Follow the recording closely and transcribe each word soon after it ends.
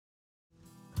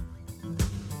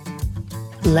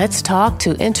Let's talk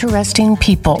to interesting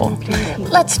people.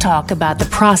 Let's talk about the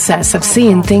process of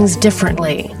seeing things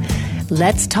differently.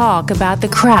 Let's talk about the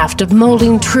craft of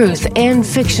molding truth and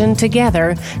fiction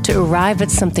together to arrive at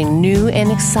something new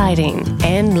and exciting.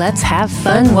 And let's have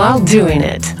fun while doing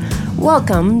it.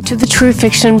 Welcome to the True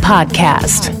Fiction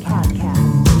Podcast.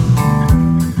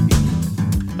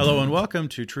 Hello and welcome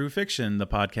to True Fiction, the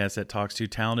podcast that talks to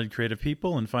talented, creative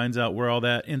people and finds out where all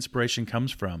that inspiration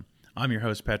comes from. I'm your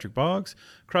host, Patrick Boggs.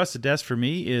 Across the desk for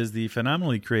me is the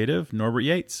phenomenally creative Norbert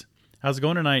Yates. How's it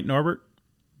going tonight, Norbert?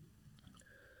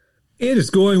 It is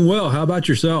going well. How about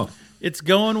yourself? It's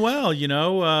going well. You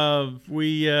know,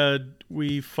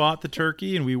 we fought the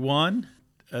turkey and we won.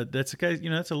 That's okay. You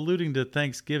know, that's alluding to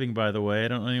Thanksgiving, by the way. I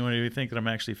don't want anyone to think that I'm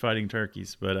actually fighting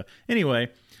turkeys. But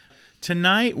anyway,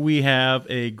 tonight we have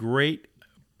a great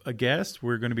guest.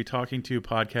 We're going to be talking to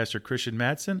podcaster Christian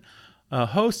Madsen,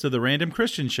 host of the Random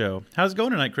Christian Show. How's it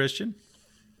going tonight, Christian?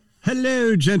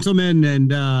 Hello, gentlemen,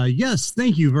 and yes,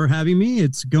 thank you for having me.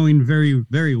 It's going very,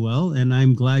 very well, and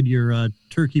I'm glad your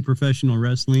Turkey Professional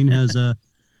Wrestling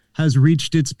has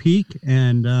reached its peak.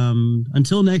 And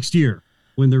until next year,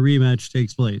 when the rematch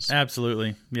takes place.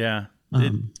 Absolutely, yeah.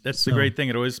 That's the great thing.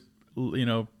 It always,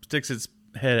 sticks its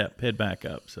head back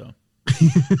up. So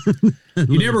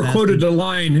you never quoted the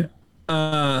line.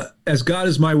 As God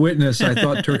is my witness, I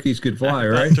thought turkeys could fly,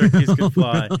 right? Turkeys could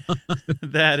fly.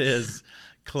 That is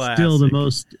classic. Still the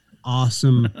most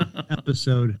awesome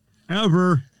episode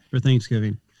ever for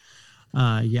Thanksgiving.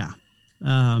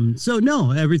 So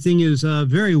no, everything is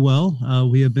very well.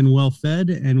 We have been well fed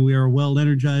and we are well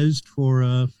energized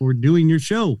for doing your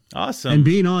show. Awesome. And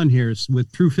being on here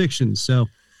with True Fiction. So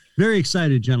very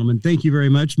excited, gentlemen. Thank you very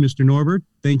much, Mr. Norbert.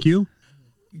 Thank you.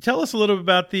 Tell us a little bit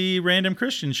about the Random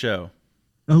Christian Show.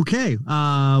 Okay.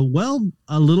 Well,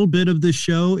 a little bit of the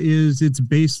show it's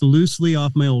based loosely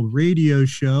off my old radio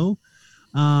show,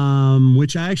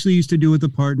 which I actually used to do with a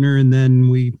partner, and then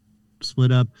we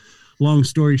split up. Long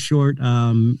story short,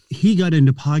 he got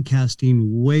into podcasting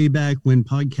way back when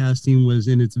podcasting was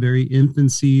in its very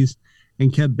infancies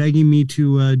and kept begging me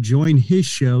to join his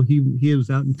show. He was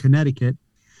out in Connecticut.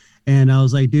 And I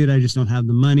was like, dude, I just don't have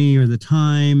the money or the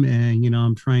time. And,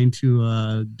 I'm trying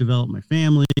to develop my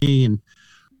family. And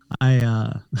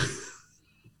I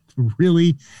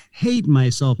really hate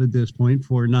myself at this point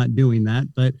for not doing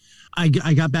that. But I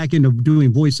got back into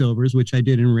doing voiceovers, which I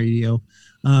did in radio,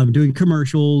 doing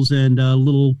commercials and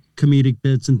little comedic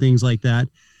bits and things like that.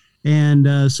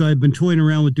 And so I've been toying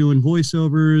around with doing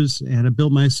voiceovers, and I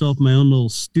built myself my own little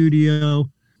studio.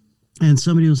 And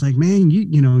somebody was like, man,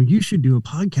 you should do a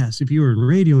podcast if you were in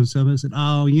radio and stuff. I said,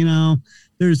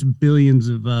 there's billions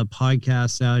of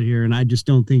podcasts out here, and I just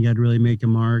don't think I'd really make a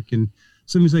mark. And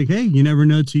somebody's like, hey, you never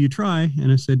know till you try.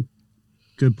 And I said,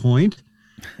 good point.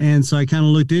 And so I kind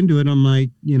of looked into it. I'm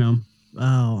like, and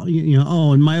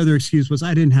my other excuse was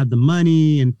I didn't have the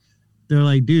money. And they're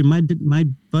like, dude, my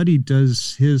buddy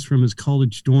does his from his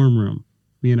college dorm room,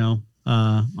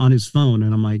 on his phone.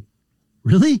 And I'm like,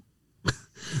 really?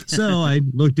 So I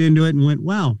looked into it and went,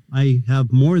 wow, I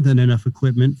have more than enough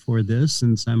equipment for this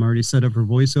since I'm already set up for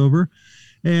voiceover,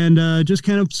 and just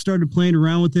kind of started playing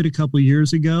around with it a couple of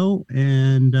years ago.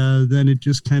 And then it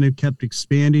just kind of kept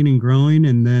expanding and growing.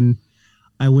 And then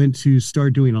I went to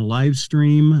start doing a live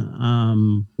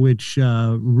stream, which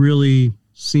really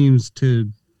seems to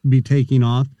be taking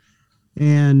off.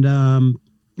 And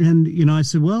I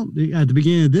said, well, at the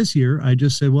beginning of this year, I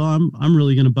just said, well, I'm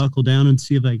really going to buckle down and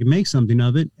see if I can make something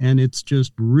of it. And it's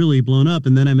just really blown up.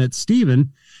 And then I met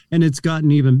Steven, and it's gotten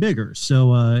even bigger.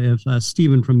 So if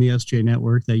Steven from the SJ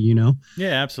Network that Yeah,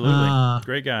 absolutely.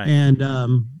 Great guy. And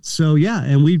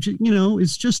and we've,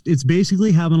 it's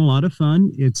basically having a lot of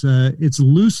fun. It's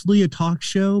loosely a talk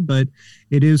show, but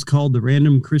it is called the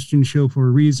Random Christian Show for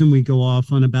a reason. We go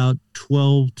off on about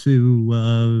 12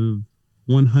 to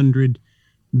 100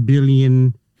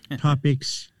 billion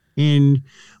topics, and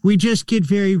we just get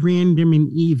very random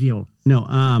and evil.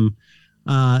 And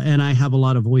I have a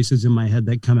lot of voices in my head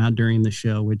that come out during the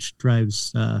show, which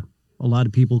drives a lot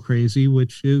of people crazy,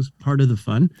 which is part of the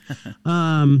fun.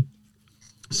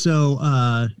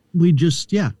 We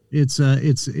just, it's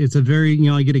a very,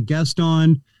 I get a guest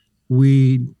on,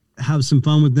 we have some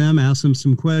fun with them, ask them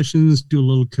some questions, do a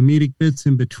little comedic bits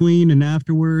in between and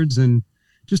afterwards, and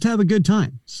just have a good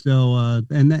time. So,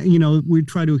 we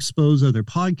try to expose other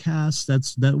podcasts.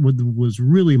 That was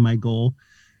really my goal,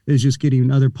 is just getting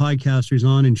other podcasters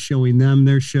on and showing them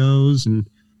their shows and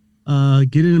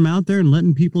getting them out there and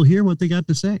letting people hear what they got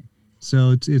to say.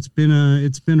 So it's been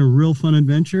a real fun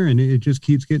adventure, and it just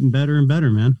keeps getting better and better,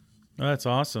 man. Oh, that's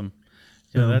awesome.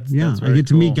 So, that's I get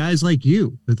to meet guys like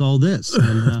you with all this.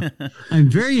 And, I'm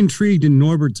very intrigued in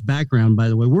Norbert's background, by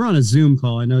the way. We're on a Zoom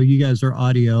call. I know you guys are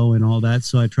audio and all that,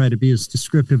 so I try to be as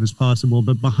descriptive as possible.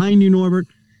 But behind you, Norbert,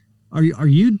 are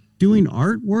you doing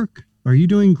artwork? Are you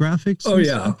doing graphics? Oh, yeah.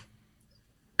 Stuff?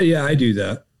 Yeah, I do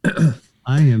that.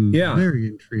 I am very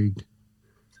intrigued.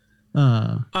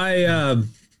 I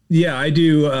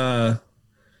do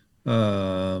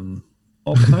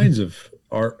all kinds of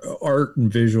art and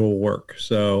visual work.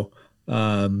 So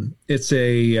that's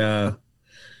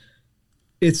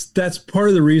part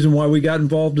of the reason why we got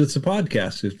involved with the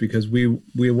podcast, is because we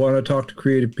want to talk to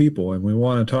creative people, and we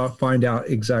want to find out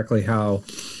exactly how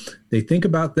they think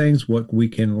about things, what we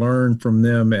can learn from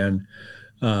them, and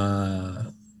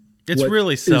it's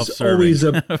really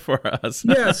self-serving for us.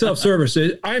 Yeah, self-service.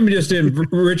 I'm just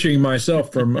enriching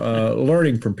myself from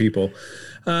learning from people.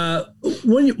 One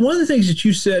of the things that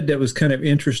you said that was kind of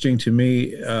interesting to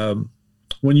me,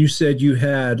 when you said you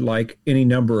had like any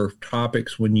number of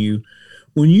topics, is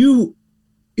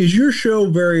your show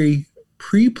very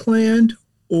pre-planned,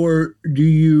 or do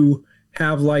you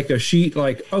have like a sheet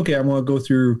like, okay, I'm going to go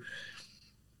through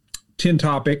 10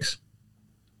 topics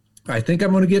I think I'm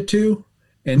going to get to,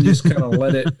 and just kind of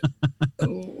let it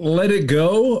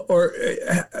go? Or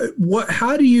what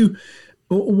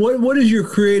is your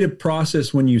creative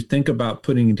process when you think about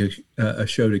putting a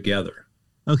show together?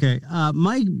 Okay. Here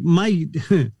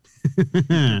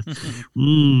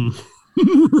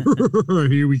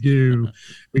we go.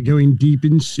 We're going deep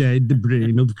inside the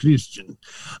brain of Christian.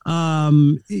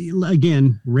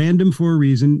 Again, random for a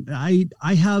reason. I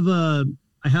have a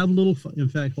little, in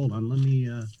fact, hold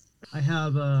on. I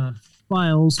have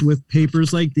files with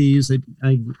papers like these that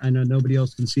I know nobody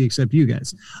else can see except you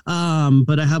guys.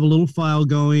 But I have a little file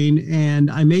going,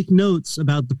 and I make notes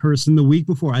about the person the week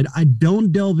before. I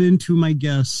don't delve into my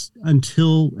guests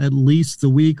until at least the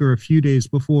week or a few days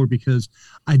before, because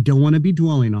I don't want to be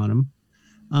dwelling on them.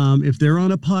 If they're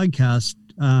on a podcast,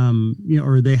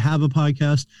 or they have a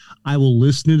podcast, I will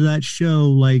listen to that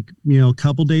show a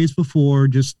couple days before.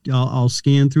 Just I'll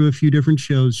scan through a few different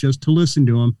shows just to listen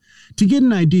to them, to get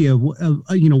an idea of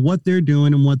what they're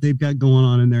doing and what they've got going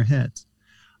on in their heads.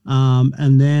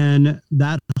 And then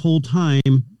that whole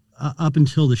time up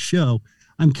until the show,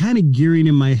 I'm kind of gearing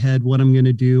in my head what I'm going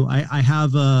to do. I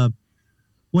have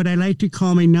what I like to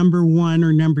call my number one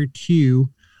or number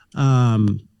two,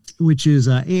 which is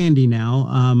Andy now.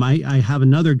 I have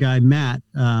another guy, Matt,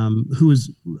 who is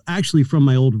actually from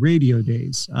my old radio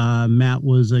days. Matt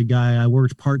was a guy I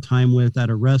worked part-time with at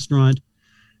a restaurant.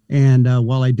 And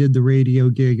while I did the radio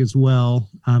gig as well,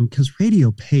 because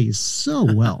radio pays so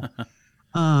well.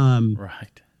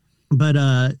 Right. But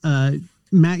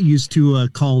Matt used to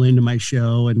call into my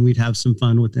show, and we'd have some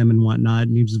fun with him and whatnot.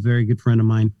 And he was a very good friend of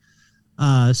mine.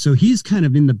 So he's kind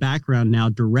of in the background now,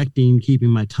 directing, keeping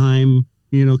my time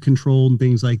controlled and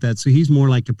things like that. So he's more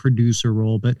like a producer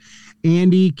role. But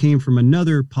Andy came from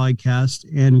another podcast,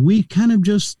 and we kind of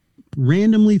just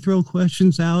randomly throw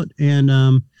questions out. And,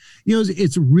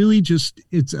 it's really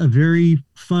it's a very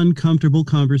fun, comfortable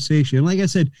conversation. And like I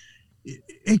said,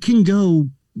 it can go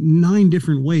 9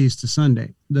 different ways to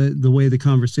Sunday, the way the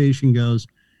conversation goes.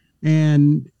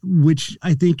 And which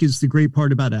I think is the great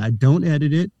part about it. I don't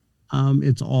edit it.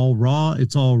 It's all raw.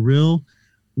 It's all real.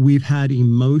 We've had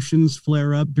emotions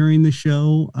flare up during the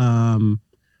show,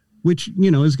 which,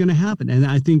 is going to happen. And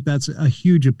I think that's a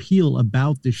huge appeal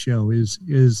about the show is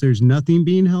there's nothing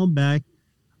being held back.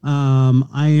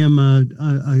 I am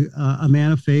a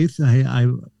man of faith.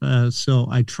 So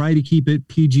I try to keep it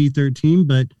PG-13,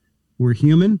 but we're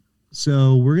human.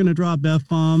 So we're going to drop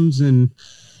F-bombs, and,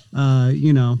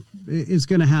 it's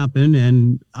going to happen.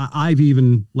 And I've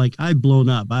blown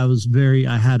up. I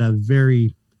had a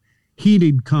very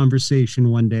heated conversation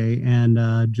one day, and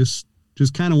just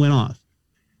kind of went off.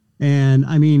 And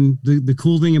I mean, the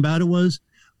cool thing about it was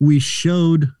we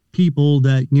showed people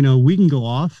that, we can go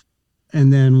off,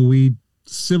 and then we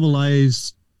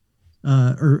civilized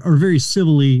or very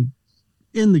civilly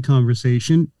in the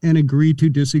conversation and agree to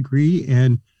disagree,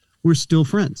 and we're still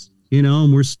friends,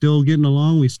 and we're still getting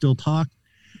along. We still talk,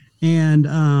 and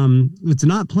it's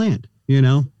not planned,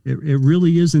 it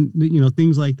really isn't,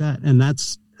 things like that. And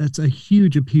that's a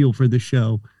huge appeal for the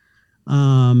show.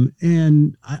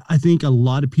 And I think a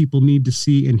lot of people need to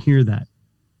see and hear that,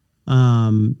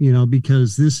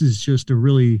 because this is just a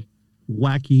really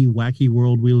wacky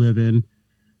world we live in.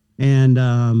 And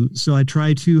so I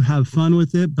try to have fun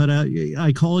with it, but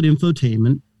I call it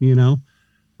infotainment,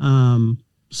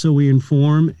 so we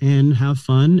inform and have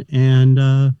fun.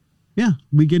 And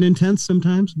we get intense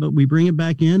sometimes, but we bring it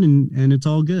back in, and it's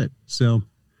all good. So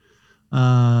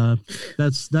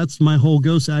That's my whole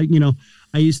ghost. I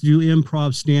used to do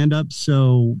improv stand-up,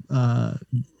 so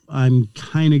I'm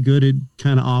kind of good at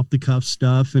kind of off the cuff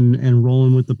stuff and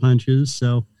rolling with the punches.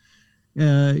 So,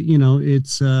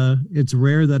 it's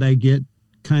rare that I get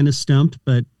kind of stumped,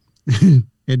 but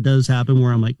it does happen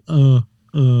where I'm like, I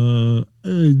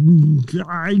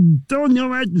don't know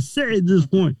what to say at this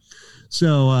point.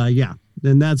 So,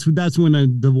 then that's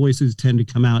when the voices tend to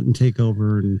come out and take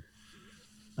over, and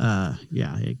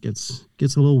it gets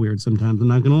a little weird sometimes. I'm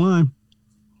not gonna lie.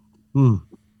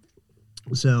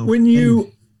 So when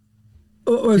you,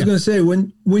 I was going to say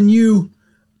when you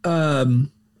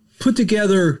put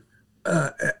together,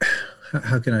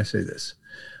 how can I say this?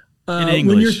 In English.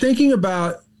 When you're thinking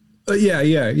about,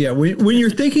 when you're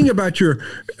thinking about your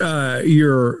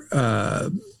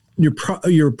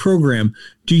program,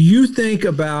 do you think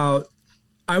about,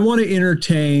 I want to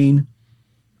entertain?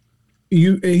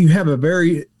 You have a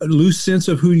very loose sense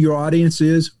of who your audience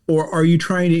is, or are you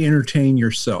trying to entertain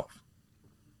yourself?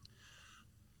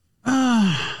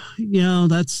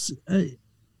 That's,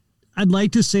 I'd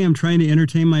like to say I'm trying to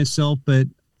entertain myself, but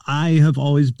I have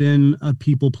always been a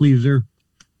people pleaser.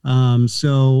 And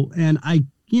I,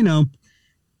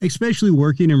 especially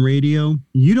working in radio,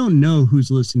 you don't know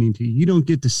who's listening to you. You don't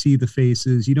get to see the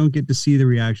faces. You don't get to see the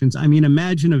reactions. I mean,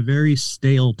 imagine a very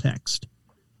stale text,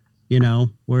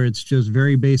 where it's just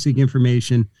very basic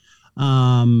information.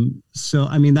 So,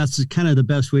 I mean, that's kind of the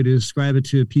best way to describe it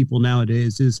to people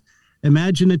nowadays is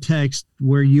imagine a text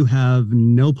where you have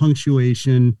no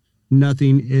punctuation,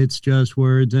 nothing. It's just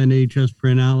words and they just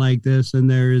print out like this. And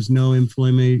there is no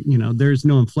there's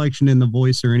no inflection in the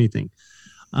voice or anything.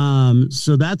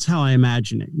 So that's how I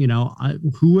imagine it.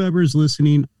 Whoever's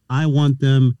listening, I want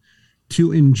them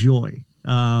to enjoy.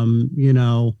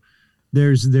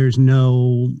 There's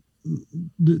no,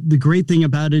 the great thing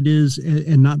about it is,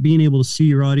 and not being able to see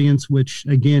your audience, which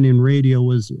again in radio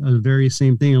was a very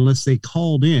same thing, unless they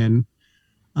called in,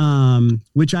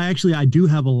 which I do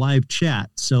have a live chat.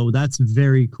 So that's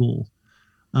very cool.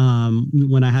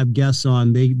 When I have guests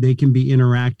on, they can be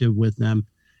interactive with them.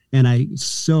 And I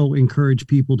so encourage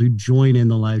people to join in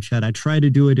the live chat. I try to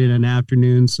do it in an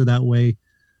afternoon, so that way,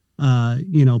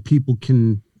 people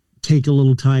can take a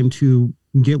little time to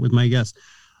get with my guests.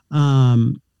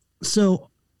 So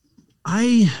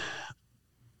I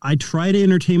try to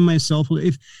entertain myself.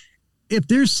 If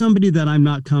there's somebody that I'm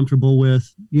not comfortable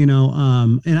with,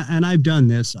 and I've done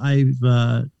this, I've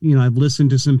listened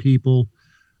to some people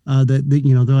that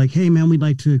they're like, hey man, we'd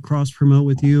like to cross promote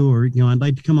with you, or, I'd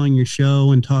like to come on your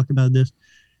show and talk about this.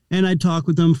 And I'd talk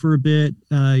with them for a bit,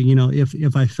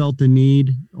 if I felt the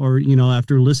need, or,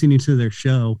 after listening to their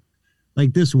show,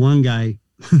 like this one guy,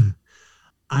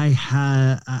 I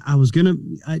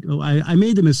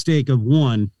made the mistake of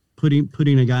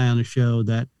putting a guy on a show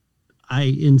that I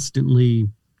instantly,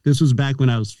 this was back when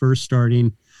I was first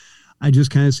starting. I just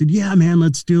kind of said, yeah, man,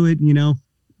 let's do it.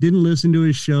 Didn't listen to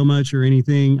his show much or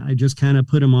anything. I just kind of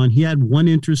put him on. He had one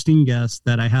interesting guest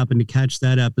that I happened to catch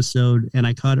that episode, and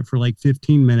I caught it for like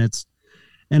 15 minutes.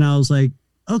 And I was like,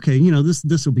 okay,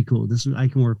 this will be cool. I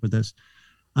can work with this.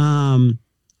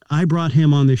 I brought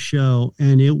him on the show,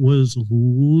 and it was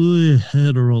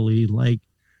literally like,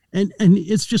 and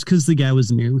it's just because the guy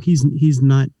was new. He's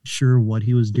not sure what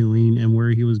he was doing and where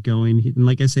he was going. And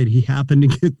like I said, he happened to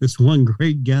get this one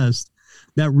great guest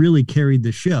that really carried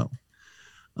the show.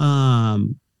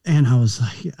 And I was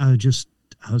like, I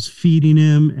was feeding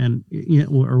him, and,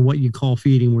 or what you call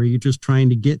feeding, where you're just trying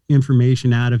to get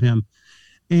information out of him.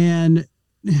 And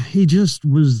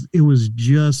it was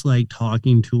just like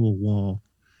talking to a wall.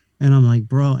 And I'm like,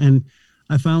 bro. And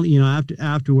I finally,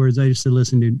 afterwards, I just said,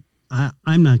 listen, dude,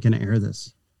 I'm not going to air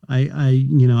this.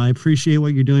 I appreciate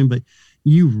what you're doing, but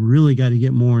you really got to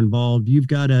get more involved. You've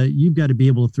got to be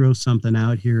able to throw something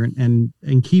out here and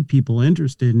keep people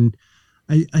interested. And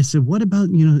I said, what about,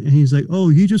 and he's like, oh,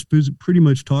 he just pretty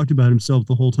much talked about himself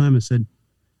the whole time. I said,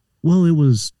 well, it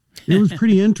was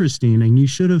pretty interesting, and you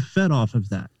should have fed off of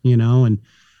that, and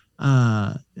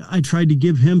I tried to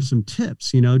give him some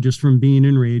tips, just from being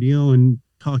in radio and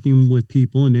talking with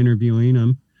people and interviewing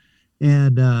them.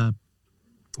 And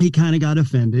he kind of got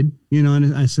offended,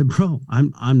 and I said, bro,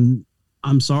 I'm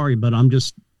sorry, but I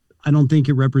don't think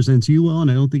it represents you well,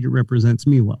 and I don't think it represents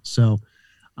me well. So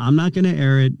I'm not going to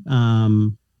air it,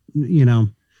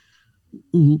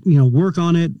 work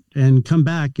on it and come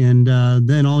back. And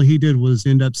then all he did was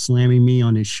end up slamming me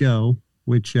on his show,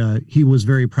 which he was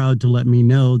very proud to let me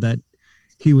know that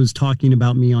he was talking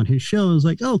about me on his show. I was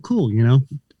like, oh, cool,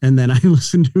 And then I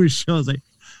listened to his show. I was like,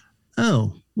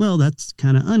 oh, well, that's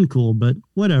kind of uncool, but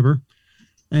whatever.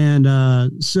 And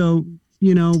so,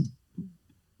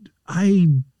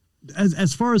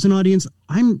 as far as an audience,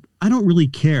 I don't really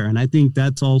care. And I think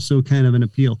that's also kind of an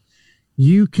appeal.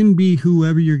 You can be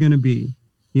whoever you're going to be,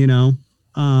 you know,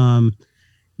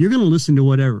 you're going to listen to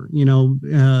whatever, you know,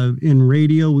 in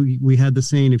radio, we had the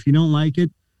saying, if you don't like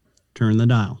it, turn the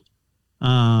dial.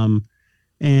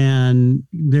 And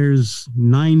there's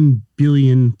 9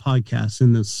 billion podcasts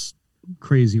in this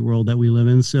crazy world that we live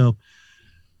in. So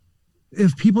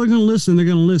if people are going to listen, they're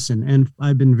going to listen. And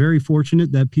I've been very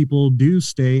fortunate that people do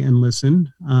stay and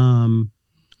listen. I'm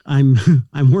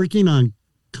working on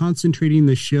concentrating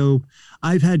the show.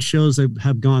 I've had shows that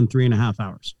have gone 3.5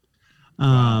 hours.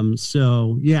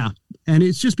 So yeah. And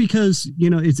it's just because,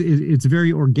 you know, it's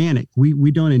very organic.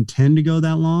 We don't intend to go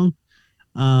that long.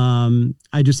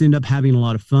 I just end up having a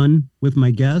lot of fun with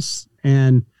my guests.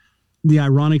 And the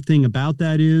ironic thing about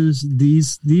that is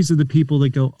these are the people that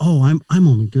go, oh, I'm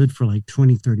only good for like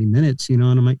 20, 30 minutes, you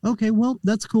know? And I'm like, okay, well,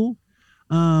 that's cool.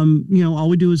 You know, all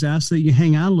we do is ask that you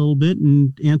hang out a little bit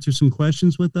and answer some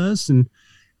questions with us. And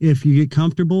if you get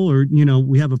comfortable, or, you know,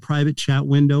 we have a private chat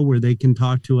window where they can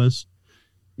talk to us.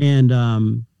 And,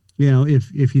 you know,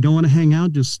 if you don't want to hang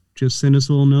out, just send us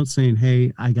a little note saying,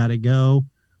 hey, I got to go,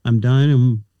 I'm done,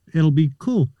 and it'll be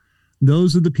cool.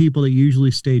 Those are the people that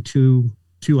usually stay 2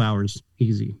 hours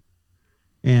easy.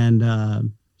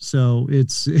 And so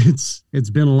it's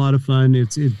been a lot of fun.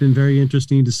 It's been very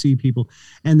interesting to see people.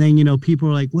 And then, you know, people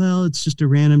are like, well, it's just a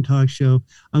random talk show.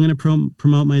 I'm going to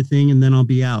promote my thing and then I'll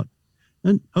be out.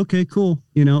 And okay, cool.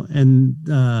 You know, and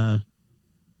almost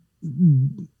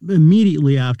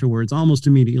immediately afterwards,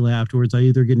 I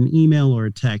either get an email or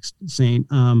a text saying,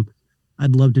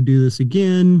 I'd love to do this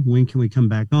again. When can we come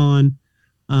back on?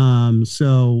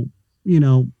 So, you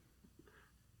know,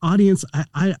 audience,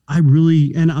 I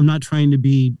really, and I'm not trying to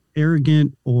be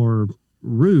arrogant or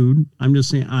rude. I'm just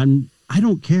saying I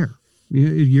don't care.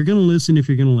 You're going to listen if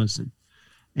you're going to listen.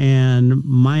 And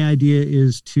my idea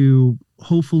is to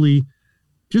hopefully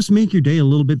just make your day a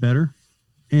little bit better.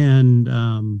 And,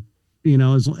 you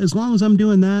know, as long as I'm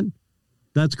doing that,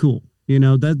 that's cool. You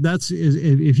know, that's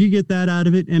if you get that out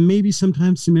of it, and maybe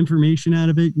sometimes some information out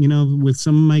of it, you know, with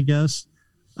some of my guests,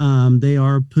 they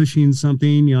are pushing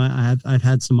something. You know, I've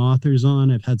had some authors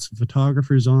on, I've had some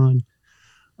photographers on.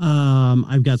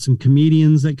 I've got some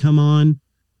comedians that come on.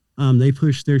 They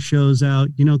push their shows out,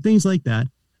 you know, things like that.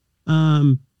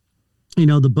 You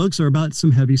know, the books are about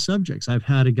some heavy subjects. I've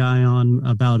had a guy on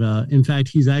about, in fact,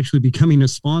 he's actually becoming a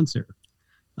sponsor.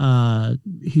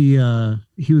 He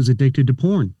was addicted to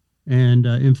porn and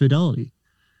infidelity.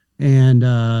 And,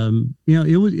 you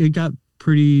know, it got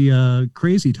pretty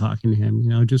crazy talking to him, you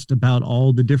know, just about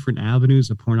all the different avenues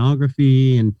of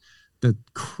pornography and the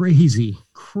crazy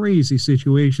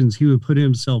situations he would put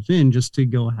himself in just to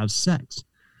go have sex.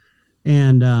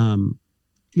 And,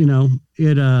 you know,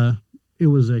 it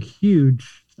was a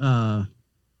huge,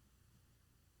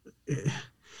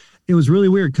 it was really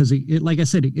weird because it like I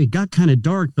said, it got kind of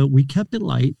dark, but we kept it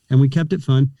light and we kept it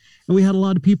fun. And we had a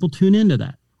lot of people tune into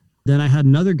that. Then I had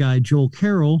another guy, Joel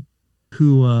Carroll,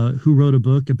 who wrote a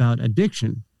book about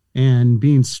addiction and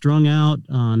being strung out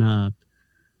on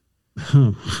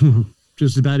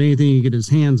just about anything he get his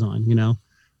hands on, you know,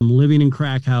 living in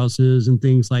crack houses and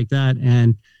things like that,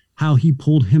 and how he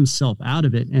pulled himself out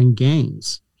of it, and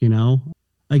gangs, you know,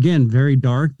 again, very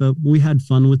dark, but we had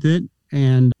fun with it.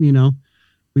 And, you know,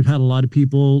 we've had a lot of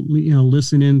people, you know,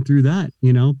 listen in through that,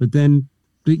 you know, but then,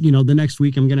 you know, the next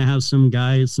week I'm going to have some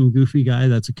goofy guy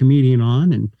that's a comedian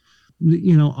on, and,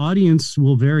 you know, audience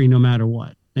will vary no matter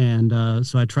what. And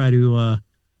so I try to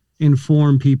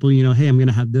inform people, you know, hey, I'm going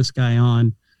to have this guy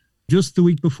on just the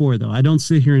week before, though. I don't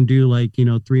sit here and do like, you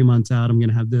know, 3 months out, I'm going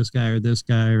to have this guy or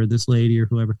this lady or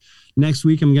whoever. Next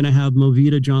week, I'm going to have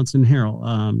Movita Johnson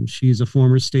Harrell. She's a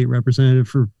former state representative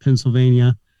for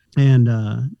Pennsylvania. And,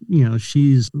 you know,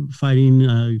 she's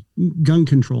fighting gun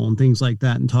control and things like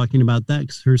that, and talking about that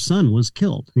because her son was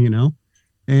killed, you know,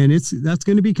 and that's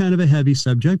going to be kind of a heavy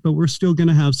subject, but we're still going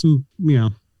to have some, you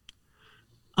know,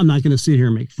 I'm not going to sit here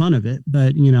and make fun of it,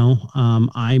 but, you know,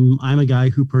 I'm a guy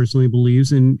who personally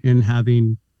believes in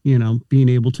having, you know, being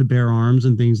able to bear arms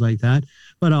and things like that.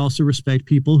 But I also respect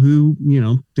people who, you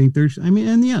know, think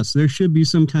and yes, there should be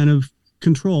some kind of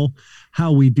control.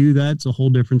 How we do that's a whole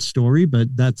different story,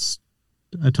 but that's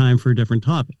a time for a different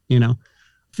topic. You know,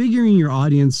 figuring your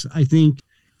audience, I think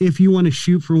if you want to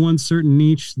shoot for one certain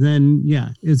niche, then yeah,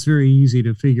 it's very easy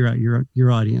to figure out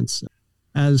your audience.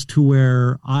 As to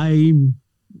where I'm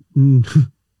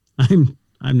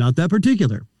not that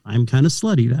particular. I'm kind of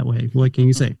slutty that way. What can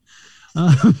you say?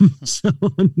 So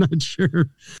I'm not sure.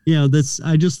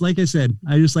 I just like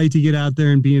to get out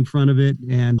there and be in front of it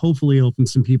and hopefully open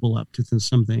some people up to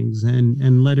some things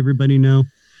and let everybody know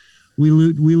we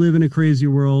live in a crazy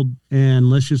world, and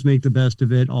let's just make the best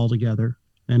of it all together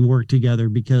and work together,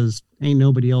 because ain't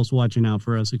nobody else watching out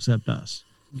for us except us.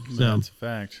 So that's a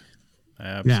fact.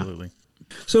 Absolutely.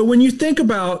 Yeah. So when you think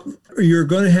about, you're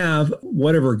going to have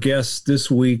whatever guests this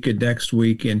week and next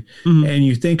week, and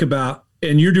you think about,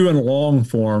 and you're doing long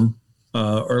form,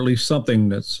 or at least something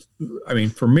that's, I mean,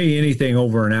 for me, anything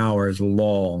over an hour is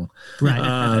long.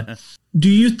 Right. Do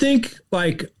you think,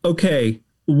 like, okay,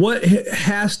 what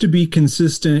has to be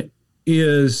consistent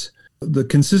is the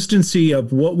consistency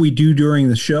of what we do during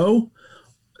the show?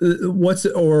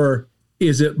 Or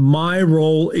is it my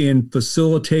role in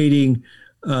facilitating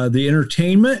the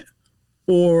entertainment,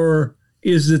 or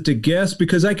is it the guest?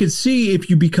 Because I could see if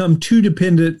you become too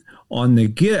dependent on the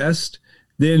guest,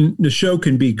 then the show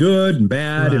can be good and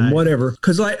bad and whatever.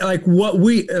 Because like what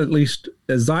we, at least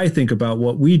as I think about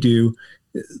what we do,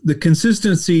 the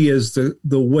consistency is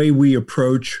the way we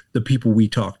approach the people we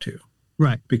talk to.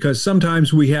 Right. Because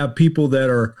sometimes we have people that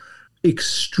are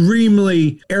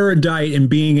extremely erudite in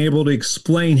being able to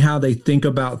explain how they think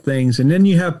about things. And then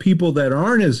you have people that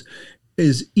aren't as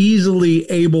easily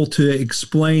able to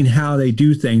explain how they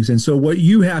do things. And so what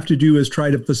you have to do is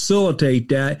try to facilitate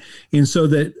that, and so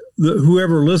that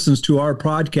whoever listens to our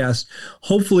podcast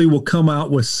hopefully will come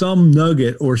out with some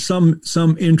nugget or some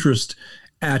interest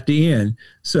at the end.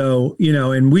 So,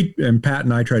 and Pat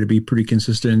and I try to be pretty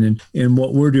consistent in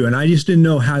what we're doing. I just didn't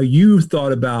know how you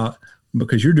thought about,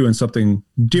 because you're doing something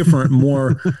different,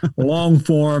 more long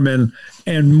form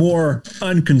and more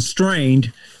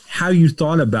unconstrained, how you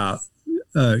thought about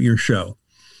your show.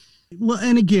 Well,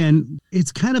 and again,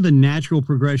 it's kind of a natural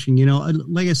progression.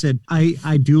 Like I said,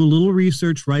 I do a little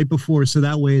research right before, so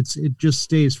that way it just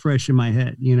stays fresh in my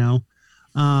head, we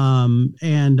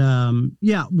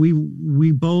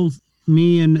both,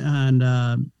 me and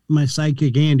my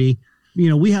sidekick Andy,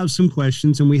 we have some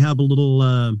questions, and we have a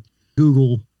little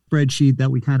Google spreadsheet that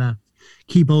we kind of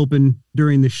keep open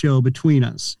during the show between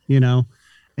us,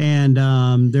 and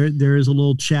there is a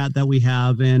little chat that we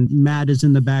have, and Matt is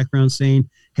in the background saying,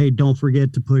 hey, don't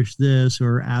forget to push this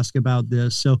or ask about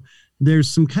this. So there's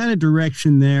some kind of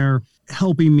direction there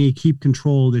helping me keep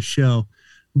control of the show.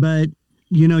 But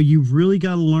you've really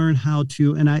got to learn how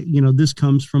to, and this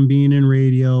comes from being in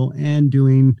radio and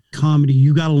doing comedy.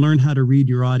 You got to learn how to read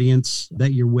your audience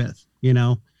that you're with,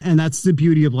 and that's the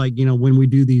beauty of, like, when we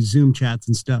do these Zoom chats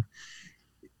and stuff.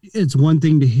 It's one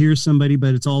thing to hear somebody,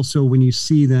 but it's also when you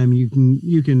see them, you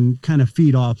can kind of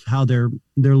feed off how they're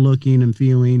looking and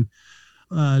feeling.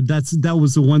 That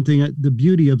was the one thing, the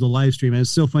beauty of the live stream. And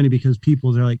it's so funny because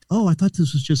people, they're like, oh, I thought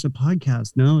this was just a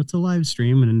podcast. No, it's a live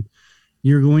stream, and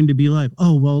you're going to be live.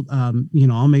 Oh, well,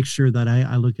 I'll make sure that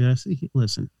I look at it.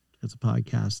 Listen, it's a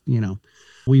podcast.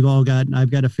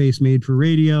 I've got a face made for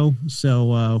radio.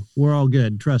 So we're all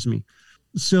good. Trust me.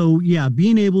 So yeah,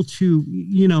 being able to,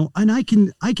 and I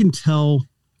can tell,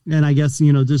 and I guess,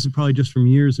 this is probably just from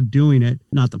years of doing it,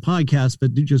 not the podcast,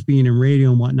 but just being in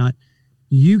radio and whatnot.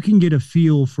 You can get a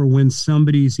feel for when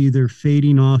somebody's either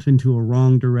fading off into a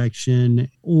wrong direction,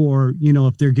 or,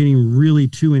 if they're getting really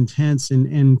too intense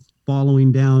and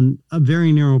following down a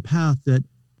very narrow path that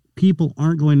people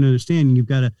aren't going to understand. And you've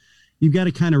got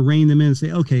to kind of rein them in and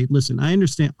say, okay, listen, I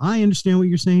understand what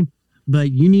you're saying,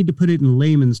 but you need to put it in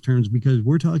layman's terms, because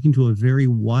we're talking to a very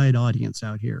wide audience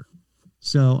out here.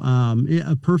 So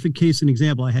a perfect case and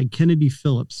example, I had Kennedy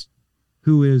Phillips,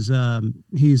 who is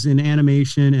he's in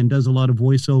animation and does a lot of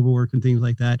voiceover work and things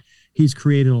like that. He's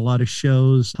created a lot of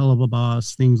shows, Hell of a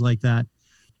Boss, things like that.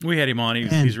 We had him on.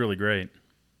 He's really great.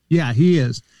 Yeah, he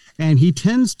is. And he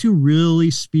tends to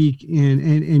really speak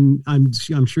and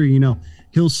I'm sure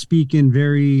he'll speak in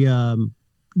very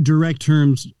direct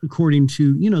terms according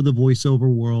to the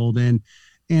voiceover world and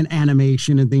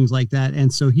animation and things like that.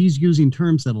 And so he's using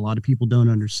terms that a lot of people don't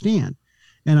understand.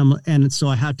 And so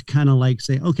I have to kind of like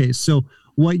say, okay, so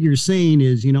what you're saying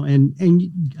is,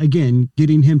 and again,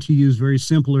 getting him to use very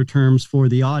simpler terms for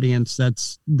the audience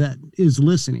that is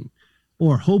listening,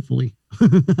 or hopefully,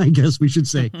 I guess we should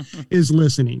say, is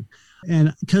listening.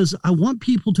 And because I want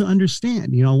people to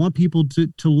understand, I want people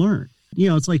to learn.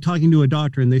 It's like talking to a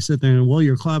doctor and they sit there and, well,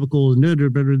 your clavicle, and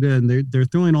they're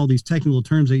throwing all these technical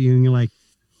terms at you. And you're like,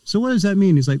 so what does that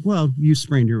mean? He's like, well, you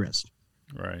sprained your wrist.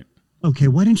 Right. Okay,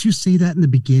 why didn't you say that in the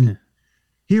beginning?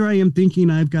 Here I am thinking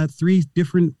I've got 3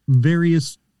 different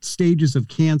various stages of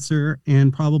cancer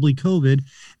and probably COVID,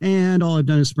 and all I've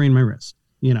done is sprain my wrist,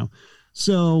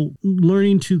 So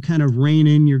learning to kind of rein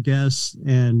in your guests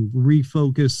and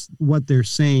refocus what they're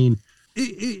saying,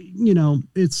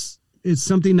 it's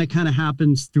something that kind of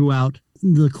happens throughout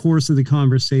the course of the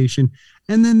conversation.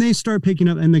 And then they start picking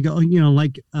up and they go,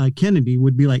 like Kennedy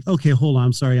would be like, okay, hold on.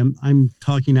 I'm sorry. I'm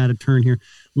talking out of turn here.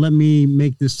 Let me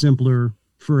make this simpler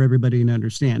for everybody to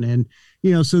understand. And,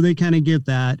 so they kind of get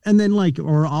that. And then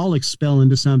or I'll expel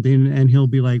into something and he'll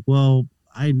be like, well,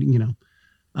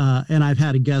 and I've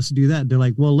had a guest do that. They're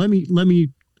like, well, let me,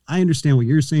 I understand what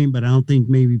you're saying, but I don't think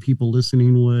maybe people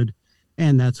listening would.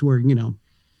 And that's where,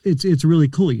 it's really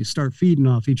cool. You start feeding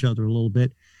off each other a little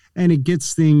bit, and it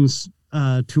gets things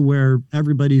to where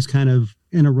everybody's kind of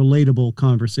in a relatable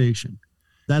conversation.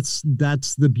 That's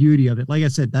the beauty of it. Like I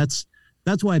said, that's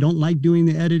why I don't like doing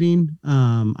the editing.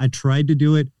 I tried to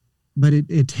do it, but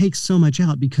it takes so much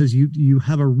out because you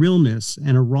have a realness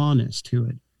and a rawness to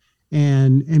it.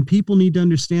 And people need to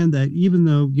understand that even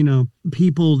though,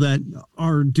 people that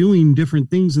are doing different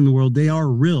things in the world, they are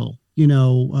real.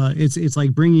 It's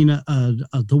like bringing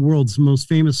the world's most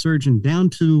famous surgeon down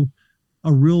to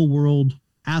a real world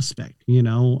aspect.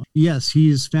 Yes,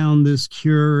 he's found this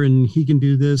cure and he can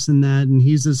do this and that, and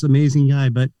he's this amazing guy,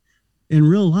 but in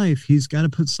real life, he's got to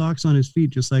put socks on his feet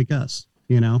just like us,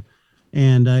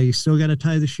 and you still got to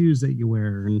tie the shoes that you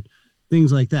wear and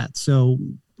things like that. So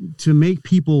to make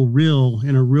people real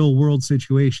in a real world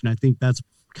situation, I think that's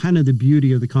kind of the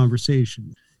beauty of the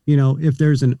conversation. If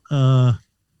there's something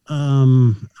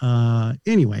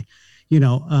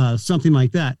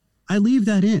like that, I leave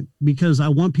that in because I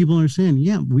want people to understand,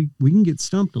 we can get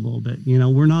stumped a little bit.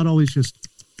 We're not always just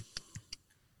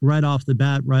right off the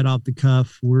bat, right off the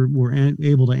cuff. We're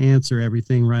able to answer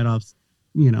everything right off,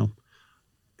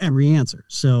 every answer.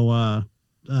 So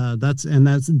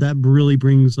that really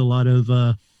brings a lot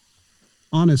of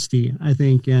honesty, I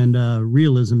think, and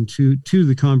realism to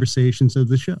the conversations of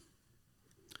the show.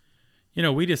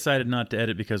 We decided not to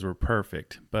edit because we're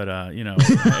perfect, but,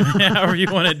 however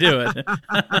you want to do it.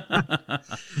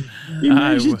 It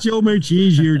makes it so much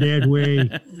easier that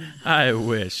way. I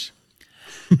wish.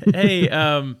 Hey,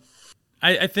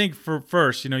 I think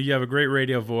first, you have a great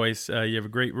radio voice. You have a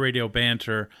great radio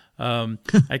banter.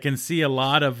 I can see a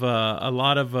lot of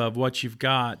what you've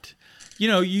got.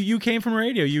 You came from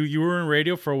radio. You were in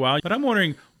radio for a while, but I'm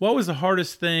wondering, what was the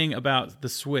hardest thing about the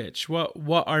switch? What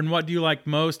do you like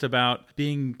most about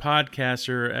being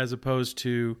podcaster as opposed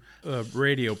to a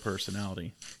radio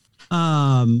personality?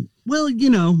 Well,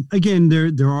 again,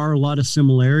 there are a lot of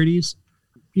similarities,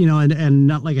 and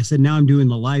not, like I said, now I'm doing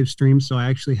the live stream, so I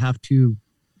actually have to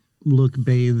look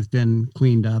bathed and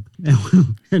cleaned up.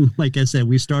 And like I said,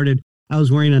 I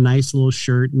was wearing a nice little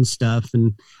shirt and stuff,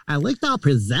 and I looked all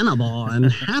presentable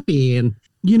and happy. And,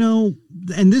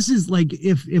 and this is like,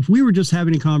 if we were just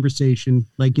having a conversation,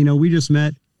 like, we just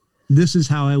met, this is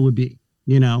how I would be,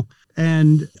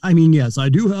 and I mean, yes, I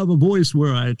do have a voice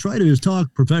where I try to talk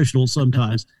professional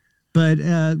sometimes, but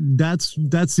that's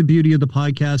the beauty of the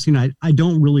podcast. I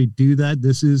don't really do that.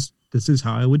 This is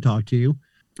how I would talk to you,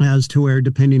 as to where,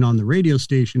 depending on the radio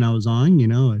station I was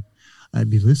on, I'd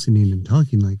be listening and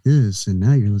talking like this, and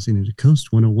now you're listening to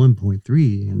Coast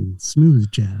 101.3 and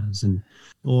Smooth Jazz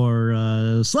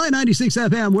or Sly 96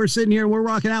 FM. We're sitting here, we're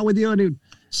rocking out with you. And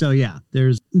so yeah,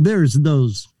 there's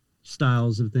those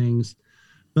styles of things,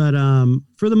 but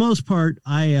for the most part,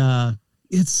 I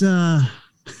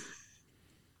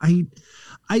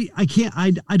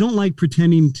don't like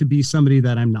pretending to be somebody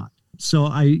that I'm not. So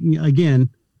I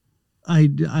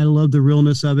love the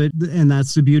realness of it, and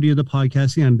that's the beauty of the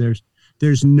podcast. And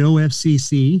there's no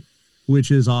FCC, which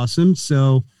is awesome.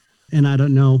 So, and I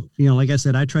don't know, like I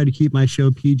said, I try to keep my show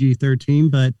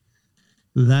PG-13, but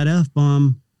that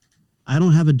F-bomb, I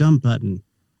don't have a dump button,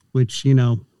 which,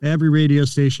 every radio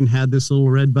station had this little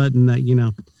red button that,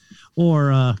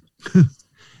 or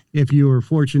if you were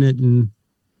fortunate in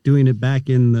doing it back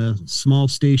in the small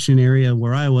station area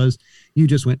where I was, you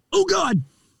just went, oh God,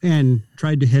 and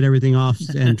tried to hit everything off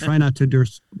and try not to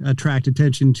attract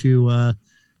attention to,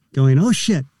 going, oh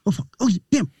shit, oh fuck, oh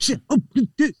damn shit, oh,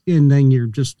 and then you're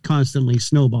just constantly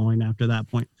snowballing after that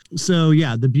point. So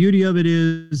yeah, the beauty of it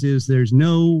is there's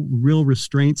no real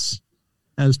restraints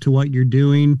as to what you're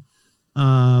doing,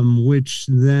 which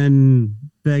then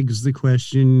begs the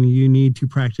question, you need to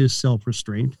practice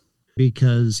self-restraint,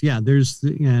 because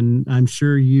and I'm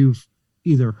sure you've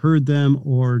either heard them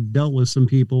or dealt with some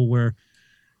people where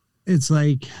it's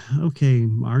like, okay,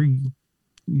 are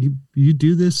you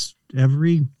do this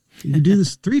you do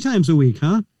this 3 times a week,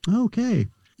 huh? Okay.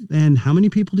 And how many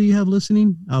people do you have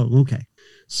listening? Oh, okay.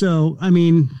 So, I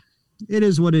mean, it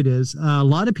is what it is. A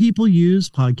lot of people use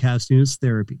podcasting as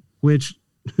therapy, which,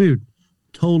 dude,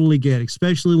 totally get,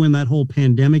 especially when that whole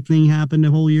pandemic thing happened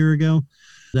a whole year ago.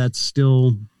 That's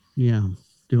still,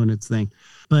 doing its thing.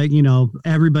 But,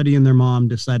 everybody and their mom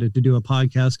decided to do a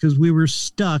podcast because we were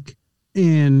stuck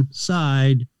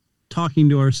inside talking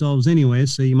to ourselves anyway.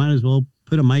 So you might as well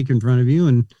put a mic in front of you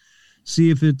and see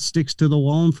if it sticks to the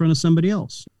wall in front of somebody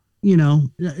else,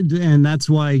 and that's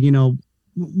why,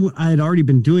 I had already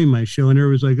been doing my show and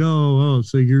everyone was like, oh,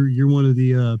 so you're one of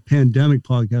the pandemic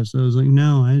podcasts. I was like,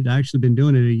 no, I'd actually been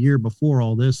doing it a year before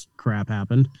all this crap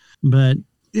happened. But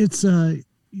it's and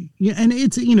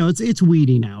it's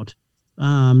weeding out.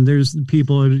 There's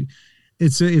people.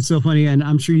 It's so funny, and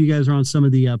I'm sure you guys are on some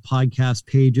of the podcast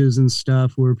pages and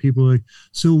stuff where people are like,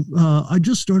 so I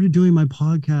just started doing my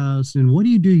podcast, and what do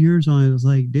you do yours on? It's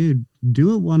like, dude,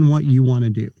 do it on what you want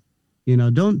to do.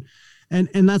 Don't.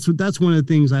 And that's one of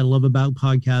the things I love about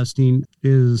podcasting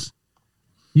is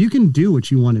you can do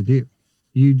what you want to do.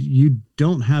 You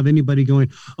don't have anybody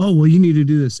going, oh, well, you need to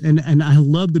do this. And I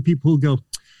love the people who go,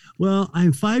 well,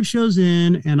 I'm 5 shows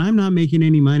in and I'm not making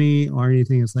any money or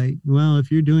anything. It's like, well, if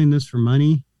you're doing this for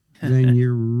money, then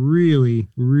you're really,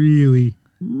 really,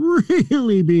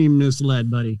 really being misled,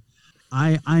 buddy.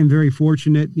 I'm very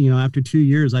fortunate. After 2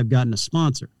 years, I've gotten a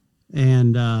sponsor.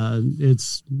 And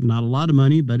it's not a lot of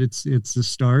money, but it's a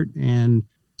start. And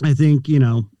I think,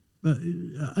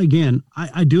 again,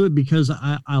 I do it because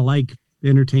I like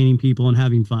entertaining people and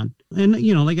having fun. And,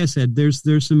 like I said, there's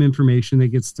some information that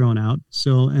gets thrown out.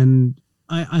 So, and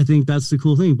I think that's the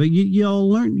cool thing. But you all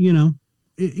learn,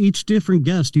 each different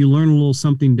guest, you learn a little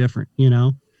something different,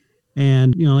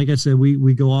 And, like I said,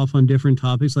 we go off on different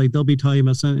topics. Like they'll be talking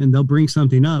about something and they'll bring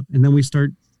something up and then we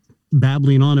start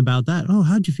babbling on about that. Oh,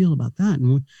 how'd you feel about that?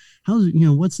 And how's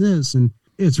what's this? And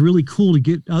it's really cool to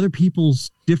get other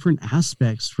people's different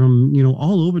aspects from,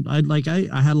 all over. I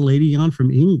had a lady on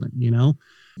from England,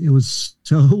 it was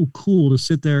so cool to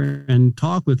sit there and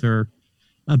talk with her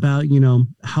about,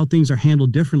 how things are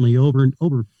handled differently over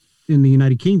in the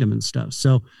United Kingdom and stuff.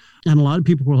 So, and a lot of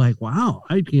people were like, wow,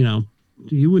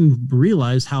 you wouldn't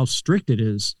realize how strict it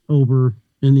is over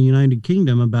in the United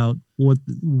Kingdom about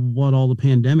what all the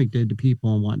pandemic did to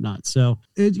people and whatnot. So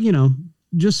it,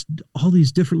 just all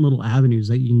these different little avenues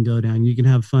that you can go down, you can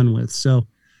have fun with. So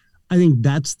I think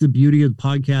that's the beauty of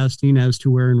podcasting as to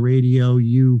where in radio,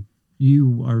 you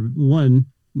are one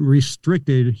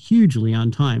restricted hugely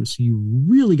on time. So you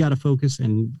really got to focus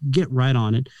and get right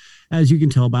on it. As you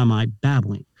can tell by my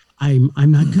babbling, I'm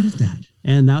not good at that.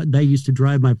 And that used to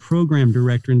drive my program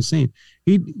director insane.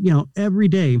 He, every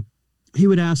day, he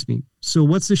would ask me, so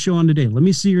what's the show on today? Let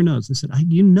me see your notes. I said, I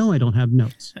don't have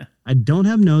notes. I don't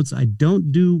have notes. I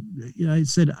don't do, I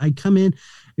said, I come in.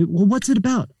 Well, what's it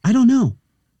about? I don't know.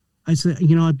 I said,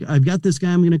 I've got this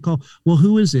guy I'm going to call. Well,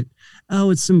 who is it?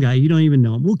 Oh, it's some guy. You don't even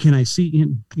know him. Well, can I see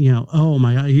him? Oh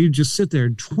my God. You just sit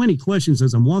there, 20 questions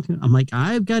as I'm walking. I'm like,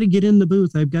 I've got to get in the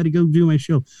booth. I've got to go do my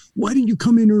show. Why didn't you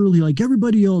come in early like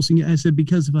everybody else? And I said,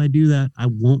 because if I do that, I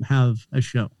won't have a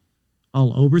show.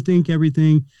 I'll overthink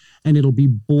everything and it'll be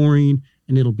boring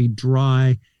and it'll be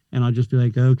dry. And I'll just be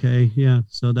like, okay, yeah.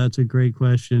 So that's a great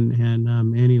question.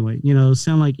 And anyway,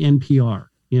 sound like NPR,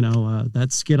 that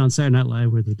skit on Saturday Night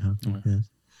Live where they talk like this.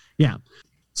 Yeah.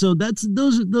 So those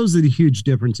are the huge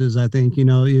differences, I think,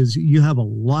 is you have a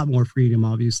lot more freedom,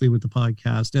 obviously, with the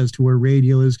podcast as to where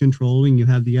radio is controlling. You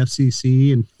have the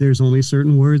FCC and there's only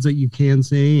certain words that you can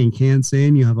say and can't say.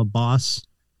 And you have a boss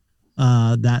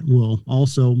that will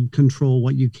also control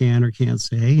what you can or can't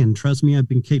say. And trust me, I've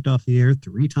been kicked off the air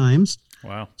 3 times.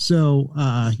 Wow. So,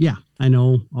 yeah, I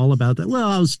know all about that. Well,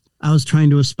 I was trying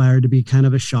to aspire to be kind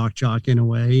of a shock jock in a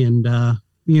way. And,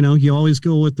 you always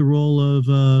go with the role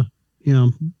of,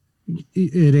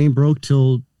 it ain't broke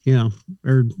till,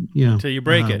 until you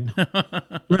break it.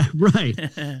 Right.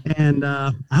 And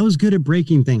I was good at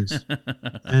breaking things.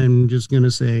 I'm just going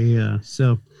to say,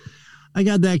 so I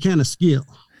got that kind of skill.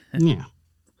 Yeah.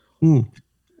 Mm.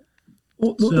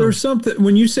 Well, there's something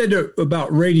when you said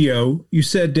about radio, you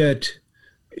said that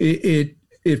it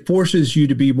forces you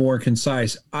to be more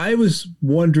concise. I was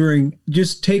wondering,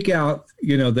 just take out, the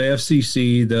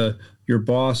FCC, your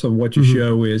boss on what your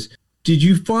show is. Did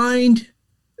you find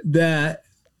that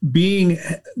being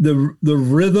the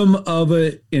rhythm of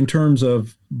it in terms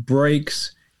of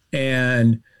breaks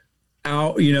and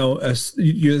out,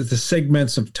 the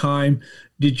segments of time,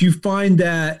 did you find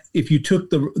that if you took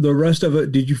the rest of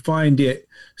it, did you find it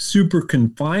super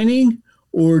confining,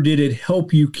 or did it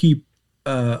help you keep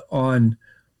on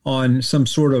some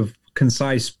sort of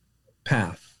concise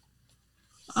path?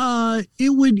 It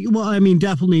would, well, I mean,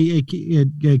 definitely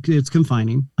it's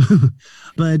confining,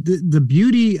 but the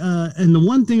beauty, and the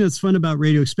one thing that's fun about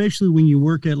radio, especially when you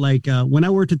work at when I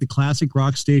worked at the classic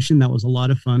rock station, that was a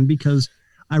lot of fun because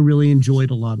I really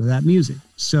enjoyed a lot of that music.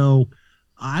 So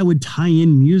I would tie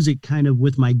in music kind of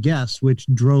with my guests, which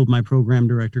drove my program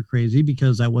director crazy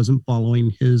because I wasn't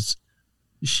following his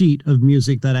sheet of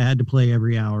music that I had to play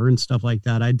every hour and stuff like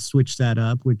that. I'd switch that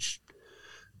up, which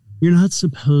you're not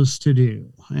supposed to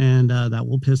do. And that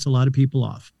will piss a lot of people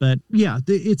off. But yeah,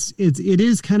 it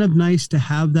is kind of nice to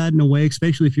have that in a way,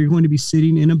 especially if you're going to be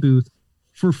sitting in a booth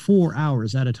for 4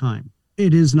 hours at a time.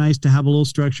 It is nice to have a little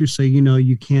structure so,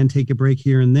 you can take a break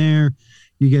here and there.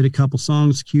 You get a couple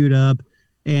songs queued up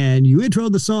and you intro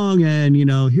the song and,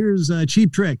 here's a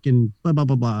Cheap Trick and blah, blah,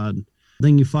 blah, blah.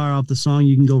 Then you fire off the song,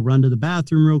 you can go run to the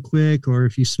bathroom real quick, or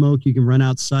if you smoke, you can run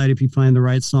outside if you find the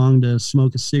right song to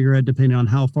smoke a cigarette, depending on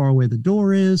how far away the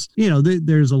door is.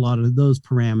 There's a lot of those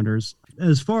parameters.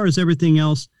 As far as everything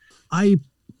else, I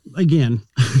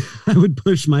would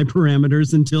push my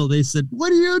parameters until they said,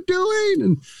 "What are you doing?"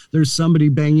 And there's somebody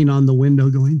banging on the window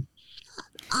going,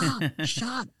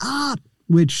 shut up,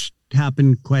 which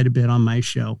happened quite a bit on my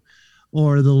show.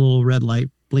 Or the little red light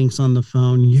blinks on the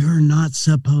phone. You're not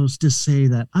supposed to say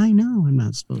that. I know I'm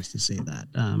not supposed to say that.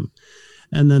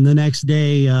 And then the next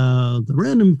day, the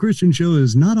Random Christian Show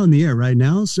is not on the air right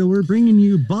now, so we're bringing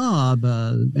you Bob.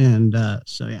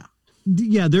 So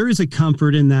yeah, there is a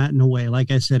comfort in that in a way.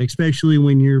 Like I said, especially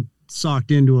when you're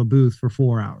socked into a booth for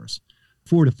 4 hours,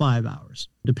 4 to 5 hours,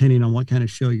 depending on what kind of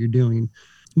show you're doing.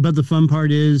 But the fun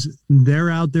part is they're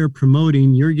out there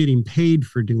promoting. You're getting paid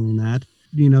for doing that.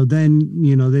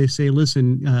 Then, they say,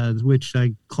 listen, which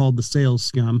I called the sales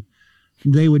scum.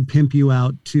 They would pimp you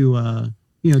out to,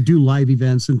 do live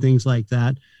events and things like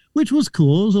that, which was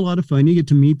cool. It was a lot of fun. You get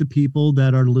to meet the people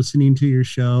that are listening to your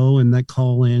show and that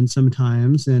call in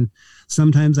sometimes. And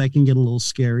sometimes I can get a little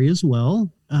scary as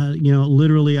well.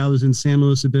 Literally I was in San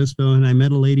Luis Obispo and I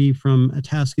met a lady from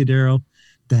Atascadero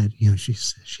that,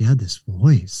 she had this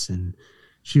voice and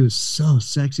she was so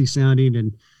sexy sounding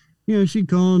and, she'd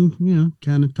call and,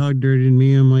 kind of talk dirty to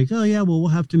me. I'm like, oh, yeah, well, we'll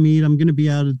have to meet. I'm going to be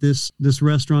out at this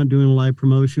restaurant doing a live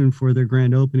promotion for their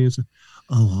grand opening. So,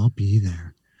 oh, I'll be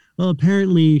there. Well,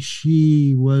 apparently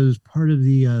she was part of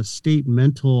the state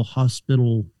mental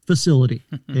hospital facility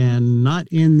and not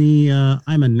in the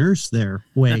I'm a nurse there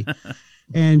way.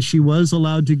 And she was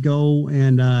allowed to go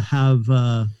and have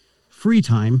free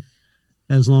time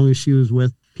as long as she was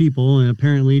with people. And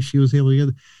apparently she was able to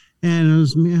get. And I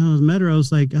was met her. I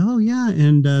was like, oh, yeah.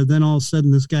 And then all of a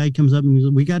sudden this guy comes up and he's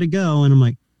like, we got to go. And I'm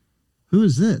like, who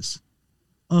is this?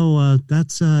 Oh,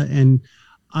 that's and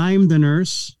I'm the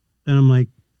nurse. And I'm like,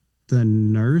 the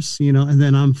nurse, and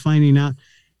then I'm finding out.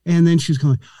 And then she's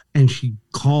going and she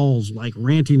calls like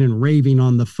ranting and raving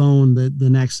on the phone the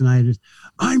next night.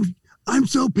 I'm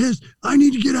so pissed. I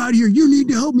need to get out of here. You need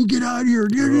to help me get out of here.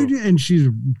 And she's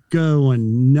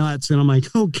going nuts. And I'm like,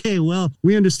 okay, well,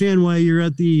 we understand why you're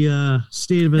at the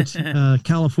state of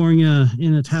California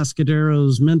in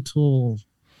Atascadero's mental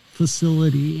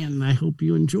facility. And I hope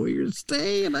you enjoy your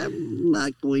stay. And I'm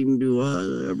not going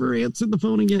to ever answer the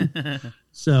phone again.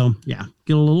 So, yeah,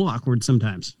 get a little awkward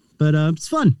sometimes. But it's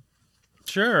fun.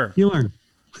 Sure. You learn.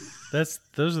 Those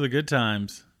are the good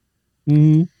times.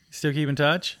 Mm-hmm. Still keep in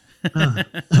touch?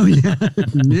 Oh yeah,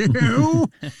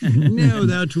 no,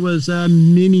 that was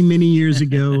many years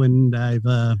ago, and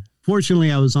I've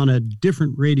fortunately I was on a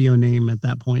different radio name at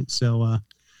that point, so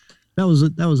that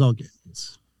was all good.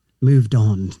 It's moved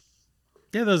on.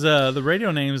 Yeah, those the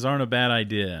radio names aren't a bad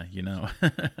idea,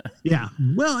 Yeah,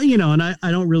 well, and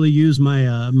I don't really use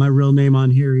my my real name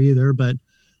on here either, but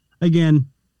again,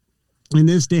 in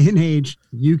this day and age,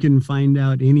 you can find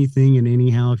out anything and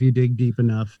anyhow if you dig deep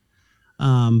enough.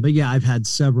 But yeah, I've had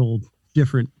several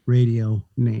different radio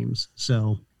names.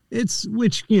 So it's,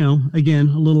 which, again,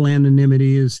 a little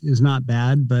anonymity is not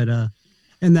bad, but,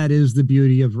 and that is the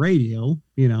beauty of radio.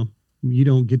 You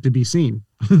don't get to be seen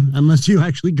unless you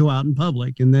actually go out in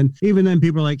public. And then even then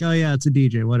people are like, oh yeah, it's a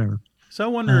DJ, whatever. So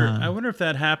I wonder if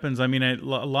that happens. I mean, a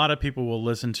lot of people will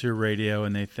listen to radio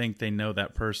and they think they know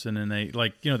that person, and they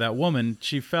that woman.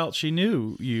 She felt she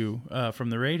knew you from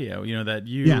the radio. That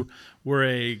you were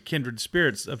a kindred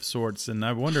spirits of sorts, and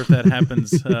I wonder if that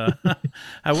happens.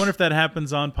 I wonder if that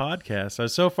happens on podcasts.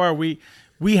 So far, we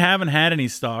haven't had any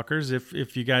stalkers.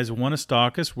 If you guys want to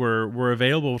stalk us, we're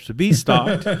available to be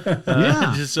stalked.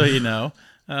 Just so you know.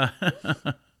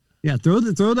 Yeah, throw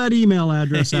that email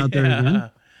address out there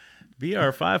again.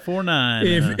 VR 549.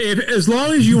 If as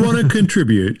long as you want to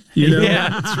contribute, you know. Yeah,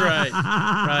 that's right.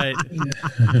 Right.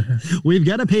 We've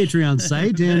got a Patreon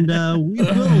site, and we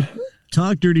will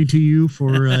talk dirty to you for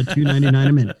 $2.99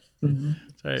 a minute.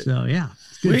 Right. So yeah,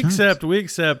 we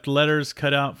accept letters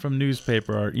cut out from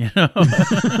newspaper art. You know,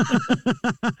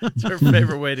 it's our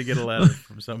favorite way to get a letter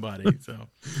from somebody. So,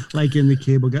 like in the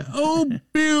cable guy, oh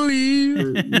Billy,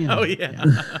 or, you know, oh yeah.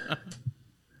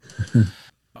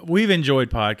 We've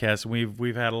enjoyed podcasts.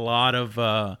 We've had a lot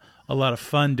of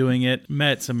fun doing it.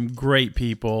 Met some great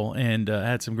people and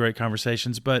had some great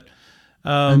conversations. But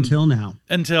until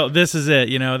this is it.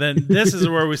 You know, then this is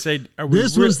where we say,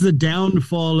 this was the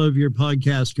downfall of your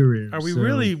podcast career. Are we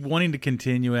really wanting to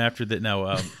continue after that?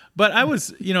 No. But I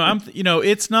was,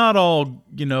 it's not all,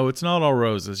 it's not all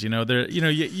roses. You know, there,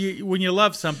 you when you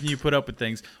love something, you put up with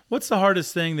things. What's the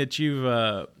hardest thing that you've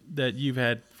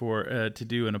had for to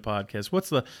do in a podcast? What's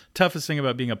the toughest thing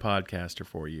about being a podcaster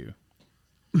for you?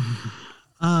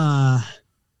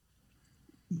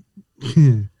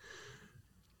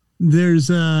 There's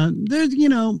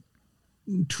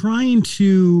trying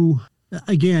to,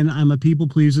 again, I'm a people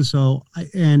pleaser. So,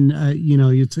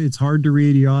 it's hard to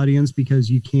read the audience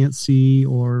because you can't see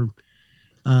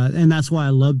and that's why I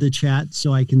love the chat.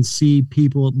 So I can see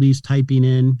people at least typing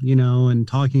in, and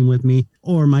talking with me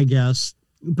or my guests.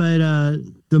 But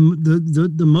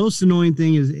the most annoying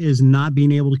thing is not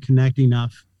being able to connect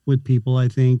enough with people, I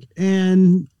think.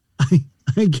 And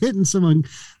I get in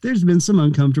there's been some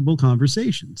uncomfortable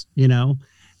conversations, and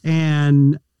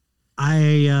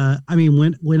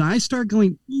when I start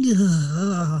going,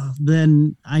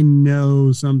 then I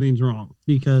know something's wrong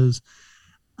because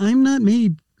I'm not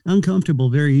made uncomfortable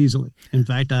very easily. In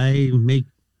fact, I make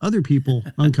other people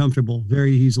uncomfortable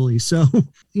very easily. So,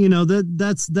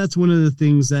 that's one of the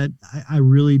things that I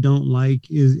really don't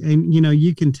like is, and,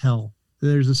 you can tell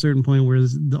there's a certain point where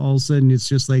all of a sudden it's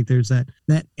just like there's that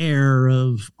air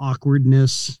of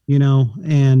awkwardness,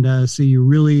 and so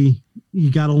you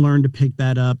got to learn to pick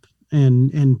that up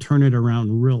and turn it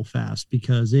around real fast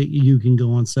because you can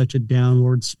go on such a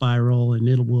downward spiral and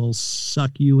it will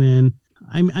suck you in.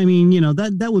 I mean,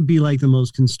 that would be like the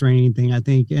most constraining thing, I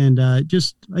think. And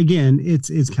just, again,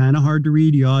 it's kind of hard to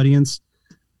read the audience,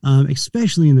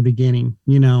 especially in the beginning,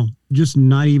 just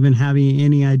not even having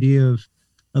any idea of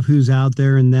who's out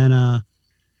there. And then, I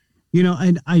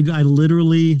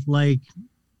literally, like,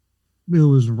 it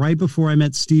was right before I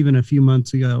met Steven a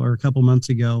couple months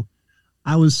ago.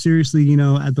 I was seriously,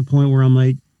 at the point where I'm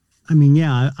like,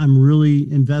 I'm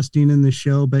really investing in the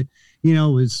show, but,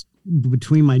 it was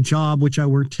between my job, which I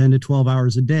work 10 to 12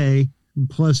 hours a day,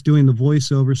 plus doing the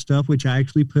voiceover stuff, which I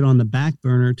actually put on the back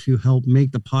burner to help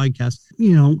make the podcast.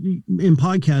 In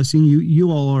podcasting, you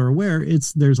all are aware,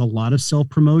 there's a lot of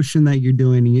self-promotion that you're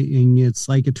doing, and it's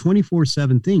like a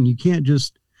 24/7 thing. You can't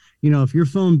just, if your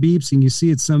phone beeps and you see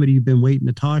it's somebody you've been waiting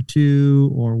to talk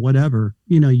to or whatever,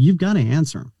 you've got to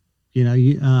answer them.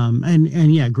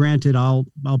 Granted, I'll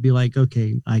be like,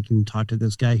 okay, I can talk to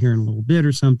this guy here in a little bit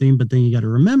or something, but then you got to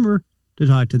remember to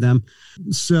talk to them.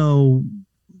 So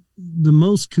the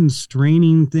most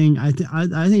constraining thing, I think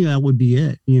that would be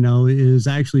it, is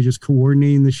actually just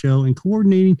coordinating the show and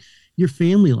coordinating your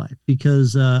family life.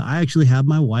 Because I actually have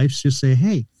my wife just say,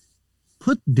 hey,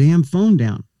 put the damn phone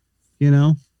down.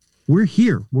 We're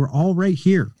here. We're all right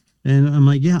here. And I'm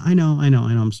like, yeah, I know.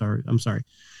 I'm sorry.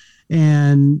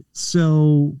 And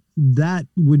so that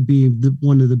would be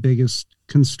one of the biggest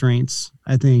constraints,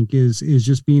 I think, is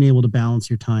just being able to balance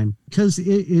your time, because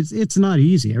it's not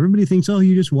easy. Everybody thinks, oh,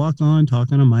 you just walk on,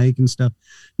 talk on a mic and stuff.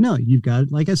 No, you've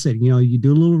got, like I said, you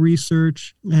do a little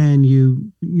research, and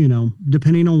you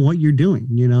depending on what you're doing,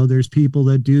 there's people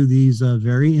that do these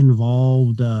very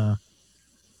involved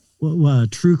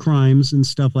true crimes and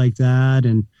stuff like that.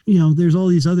 And, there's all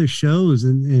these other shows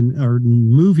and or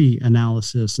movie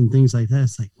analysis and things like that.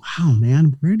 It's like, wow,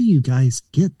 man, where do you guys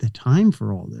get the time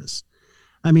for all this?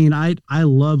 I mean, I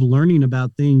love learning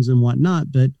about things and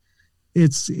whatnot, but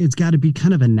it's got to be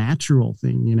kind of a natural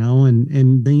thing,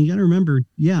 and then you got to remember,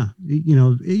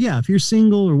 if you're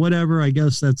single or whatever, I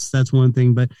guess that's one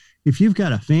thing. But if you've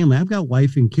got a family, I've got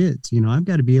wife and kids, I've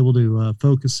got to be able to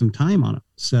focus some time on it.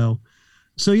 So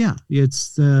yeah,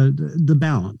 it's the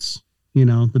balance,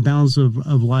 the balance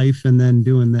of life and then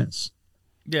doing this.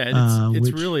 Yeah,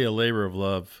 it's really a labor of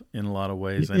love in a lot of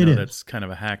ways. I know that's kind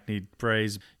of a hackneyed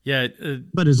phrase. Yeah.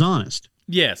 But it's honest.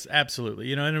 Yes,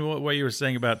 absolutely. And what you were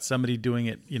saying about somebody doing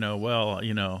it,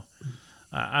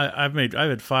 I've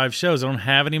had 5 shows. I don't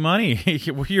have any money.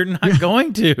 You're not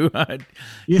going to,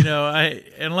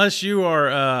 unless you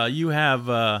are, you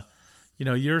have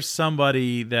you're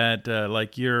somebody that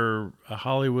like you're a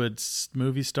Hollywood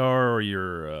movie star or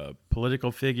you're a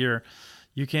political figure.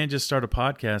 You can't just start a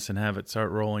podcast and have it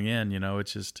start rolling in.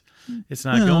 It's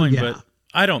not going. Yeah. But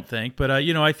I don't think. But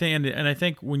I think, and I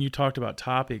think when you talked about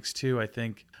topics too, I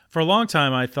think for a long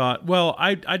time I thought, well,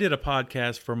 I did a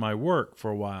podcast for my work for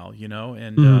a while,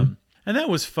 and that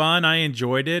was fun. I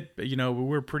enjoyed it.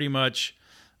 We're pretty much.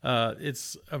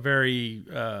 It's a very.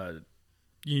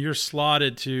 You're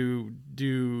slotted to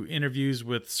do interviews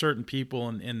with certain people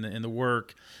in the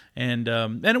work, and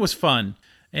it was fun.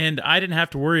 And I didn't have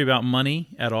to worry about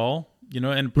money at all,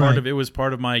 and part of it was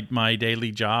part of my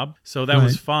daily job, so that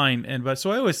was fine.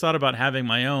 So I always thought about having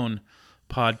my own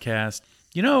podcast.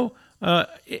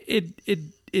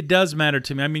 It does matter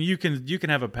to me. I mean, you can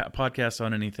have a podcast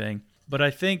on anything, but I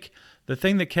think the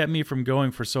thing that kept me from going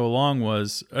for so long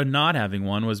was not having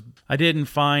one was I didn't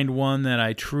find one that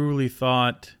I truly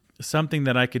thought something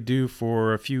that I could do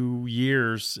for a few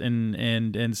years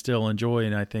and still enjoy.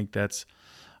 And I think that's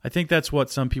what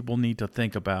some people need to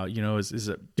think about,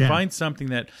 find something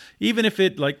that, even if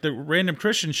it, like the Random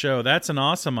Christian Show, that's an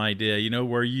awesome idea,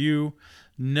 where you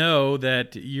know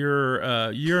that you're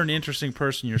an interesting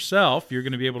person yourself. You're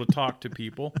going to be able to talk to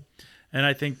people. And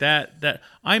I think that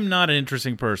I'm not an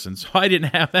interesting person, so I didn't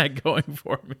have that going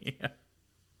for me.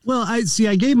 Well, I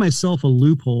gave myself a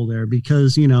loophole there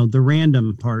because, the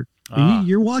random part,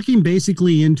 you're walking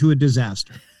basically into a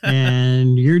disaster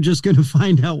and you're just going to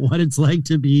find out what it's like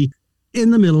to be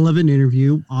in the middle of an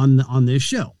interview on this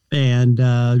show. And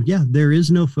there is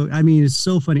no, it's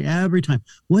so funny every time.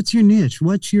 What's your niche?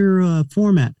 What's your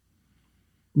format?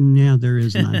 Yeah, there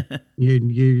is none.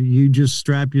 You just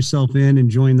strap yourself in and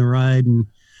join the ride, and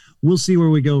we'll see where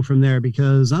we go from there.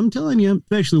 Because I'm telling you,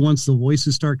 especially once the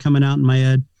voices start coming out in my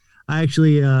head, I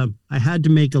actually I had to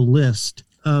make a list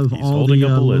of He's all holding the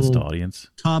up a list, audience.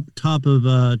 top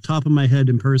of my head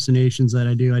impersonations that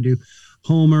I do. I do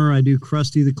Homer, I do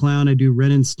Krusty the Clown, I do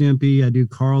Ren and Stimpy, I do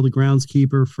Carl the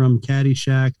Groundskeeper from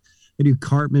Caddyshack, I do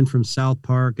Cartman from South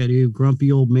Park, I do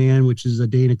Grumpy Old Man, which is a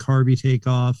Dana Carvey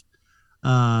takeoff.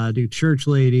 Do Church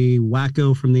Lady,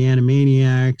 Wacko from the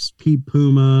Animaniacs, Pete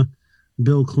Puma,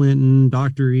 Bill Clinton,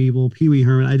 Dr. Evil, Pee Wee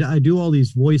Herman. I do all these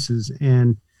voices,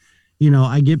 and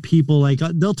I get people like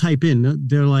they'll type in,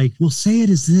 they're like, "Well, say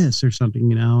it as this" or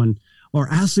something, or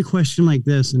ask the question like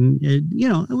this, and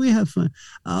we have fun.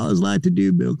 I always like to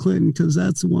do Bill Clinton because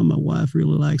that's the one my wife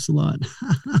really likes a lot.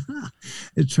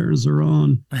 It turns her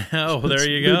on. Oh, there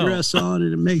you go. Dress on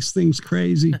and it makes things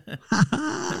crazy.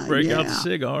 Break out the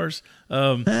cigars.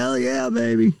 Hell yeah,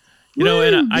 baby.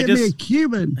 And I give me a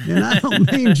Cuban, and I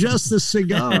don't mean just the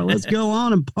cigar. Let's go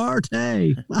on and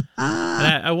partay.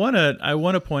 And I want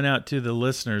to point out to the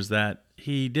listeners that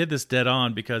he did this dead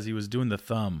on because he was doing the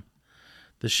thumb.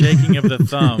 The shaking of the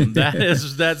thumb.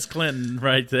 That's Clinton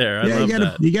right there. I love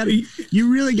that.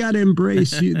 You really got to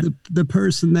embrace the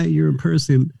person that you're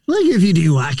impersonating. Like if you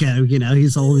do Wacko,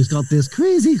 he's always got this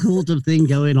crazy cult of thing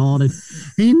going on, and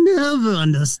he never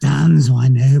understands why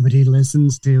nobody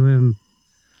listens to him.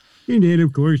 And then,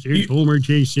 of course, there's Homer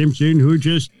J. Simpson, who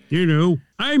just,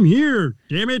 I'm here,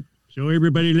 damn it. So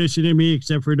everybody listen to me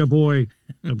except for the boy.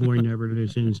 The boy never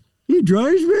listens. He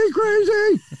drives me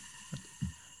crazy.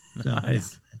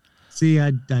 Nice. Yeah. See,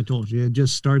 I told you, it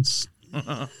just starts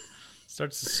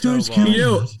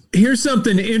coming. Here's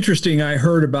something interesting I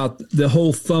heard about the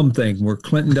whole thumb thing, where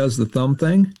Clinton does the thumb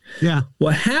thing. Yeah.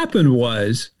 What happened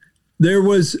was there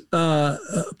was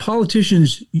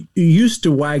politicians used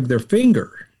to wag their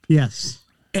finger. Yes.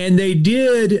 And they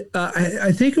did,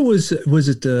 I think it was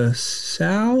it the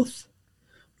South?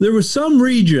 There was some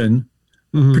region,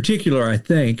 particular, I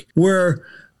think, where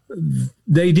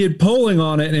they did polling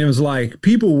on it, and it was like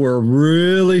people were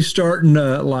really starting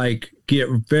to get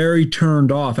very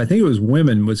turned off. I think it was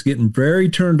women was getting very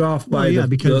turned off by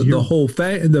the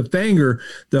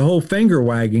whole finger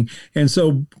wagging. And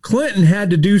so Clinton had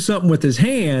to do something with his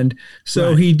hand.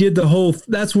 So he did the whole,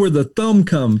 that's where the thumb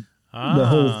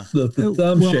the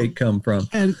thumb shake come from.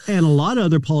 And a lot of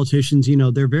other politicians,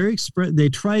 they're very they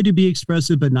try to be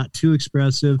expressive, but not too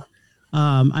expressive.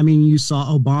 You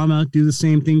saw Obama do the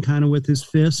same thing kind of with his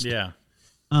fist. Yeah.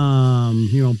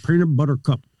 Peanut butter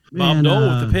cup. Bob Dole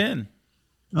with the pen.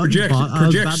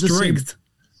 Project strength.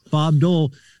 Bob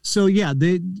Dole. So yeah,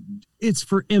 it's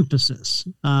for emphasis.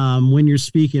 When you're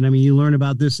speaking, you learn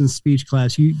about this in speech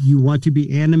class. You want to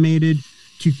be animated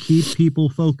to keep people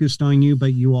focused on you,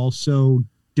 but you also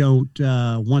don't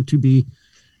want to be,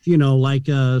 and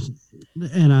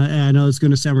I know it's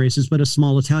going to sound racist, but a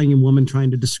small Italian woman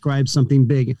trying to describe something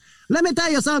big. Let me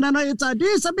tell you something. It's a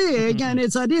this big and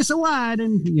it's a this wide,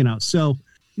 and so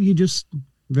you just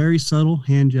very subtle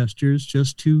hand gestures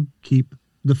just to keep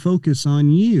the focus on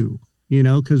you,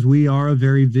 because we are a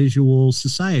very visual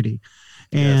society.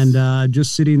 And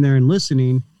just sitting there and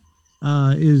listening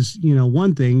is,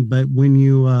 one thing. But when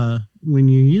you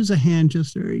use a hand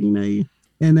gesture,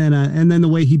 and then the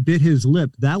way he bit his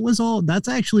lip, that's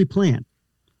actually planned.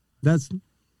 That's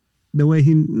the way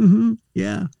he,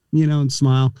 and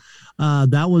smile.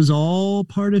 That was all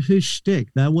part of his shtick.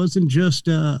 That wasn't just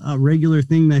a regular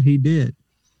thing that he did.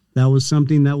 That was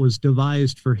something that was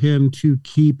devised for him to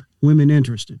keep women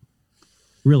interested.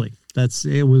 Really,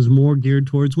 it was more geared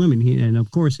towards women. And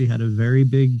of course, he had a very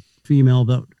big female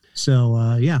vote.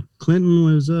 So, Clinton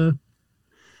was,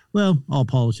 all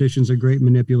politicians are great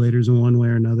manipulators in one way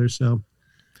or another. So,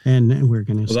 and we're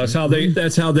going to. Well,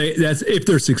 that's if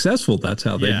they're successve, that's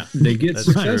how they get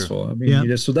successful. Right. I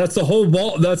mean, so that's the whole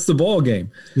ball. That's the ball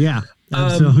game. Yeah.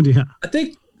 I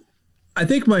think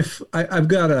I've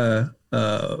got a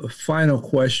final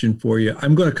question for you.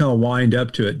 I'm going to kind of wind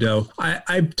up to it, though.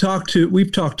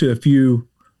 We've talked to a few,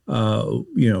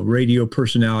 radio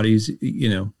personalities,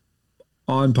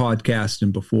 on podcast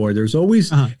and before. There's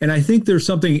always, and I think there's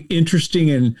something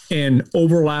interesting and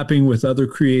overlapping with other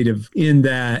creative in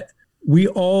that we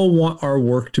all want our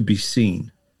work to be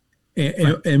seen,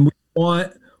 and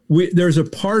there's a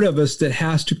part of us that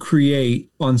has to create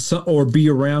on some or be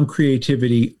around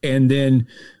creativity, and then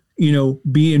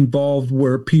be involved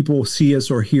where people see us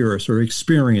or hear us or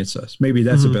experience us. Maybe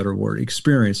that's a better word,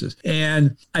 experiences.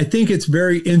 And I think it's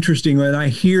very interesting when I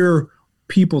hear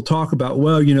people talk about,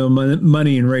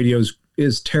 money in radio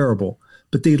is terrible,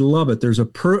 but they love it. There's a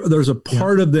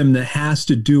part of them that has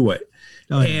to do it.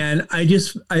 Oh, yeah. And I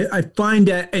find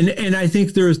that, and I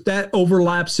think that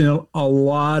overlaps in a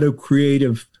lot of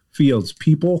creative fields.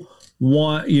 People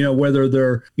want, whether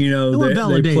they're,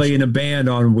 they play in a band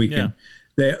on a weekend.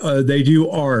 Yeah. They do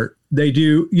art. They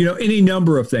do, any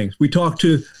number of things. We talk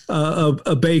to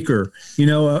a baker,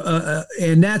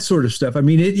 and that sort of stuff. I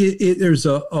mean, there's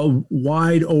a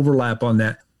wide overlap on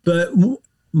that. But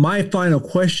my final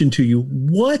question to you,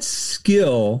 what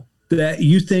skill that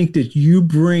you think that you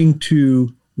bring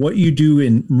to what you do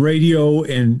in radio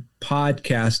and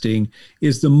podcasting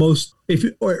is the most,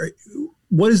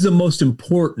 what is the most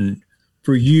important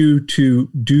for you to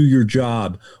do your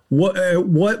job? What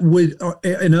would,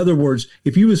 in other words,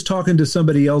 if you was talking to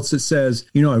somebody else that says,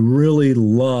 I really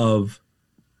love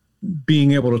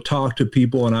being able to talk to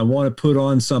people and I want to put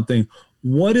on something,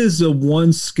 what is the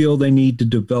one skill they need to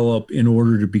develop in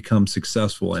order to become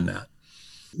successful in that?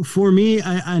 For me,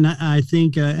 I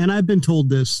think, and I've been told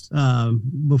this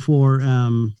before,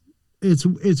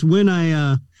 it's when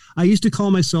I used to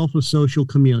call myself a social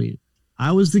chameleon.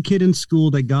 I was the kid in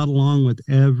school that got along with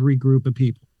every group of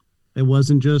people. It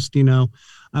wasn't just,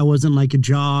 I wasn't like a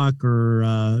jock or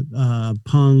a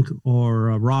punk or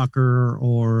a rocker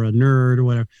or a nerd or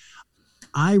whatever.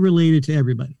 I related to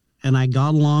everybody and I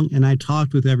got along and I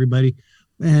talked with everybody.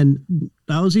 And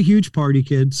I was a huge party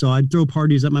kid. So I'd throw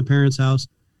parties at my parents' house.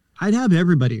 I'd have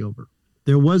everybody over.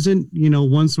 There wasn't,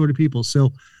 one sort of people.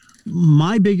 So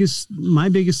my biggest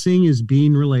thing is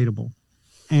being relatable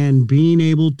and being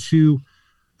able to,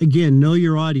 again, know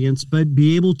your audience, but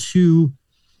be able to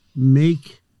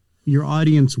make your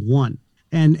audience one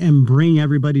and bring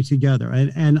everybody together.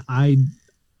 And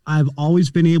I've always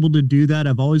been able to do that.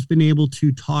 I've always been able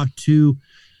to talk to,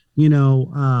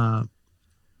 I'm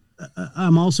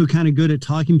also kind of good at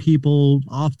talking people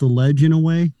off the ledge in a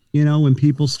way, when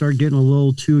people start getting a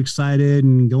little too excited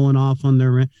and going off on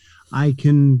their, I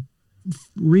can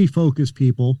refocus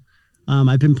people.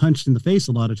 I've been punched in the face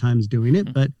a lot of times doing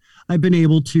it, but I've been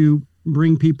able to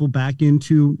bring people back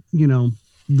into,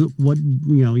 what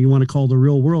you want to call the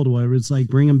real world, or whatever. It's like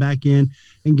bring them back in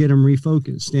and get them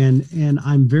refocused. And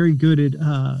I'm very good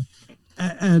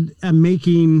at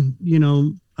making,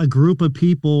 a group of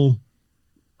people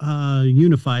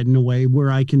unified in a way where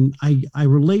I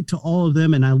relate to all of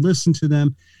them and I listen to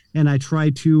them and I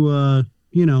try to,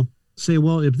 say,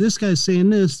 well, if this guy's saying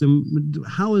this, then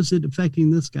how is it affecting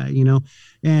this guy?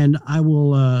 And I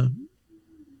will,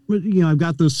 I've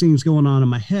got those things going on in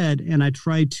my head and I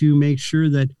try to make sure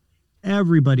that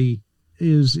everybody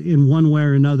is in one way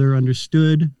or another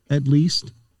understood, at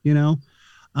least,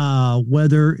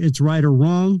 whether it's right or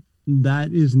wrong,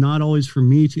 that is not always for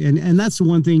me to, and that's the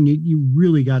one thing you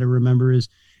really got to remember is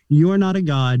you are not a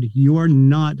God. You are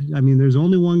not, there's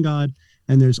only one God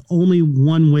and there's only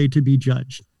one way to be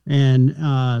judged. And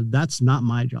that's not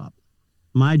my job.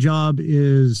 My job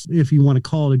is, if you want to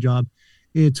call it a job,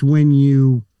 it's when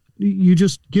you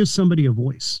just give somebody a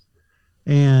voice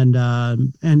and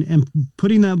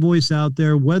putting that voice out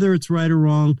there, whether it's right or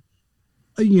wrong,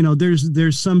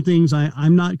 there's some things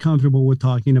I'm not comfortable with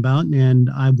talking about, and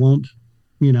I won't,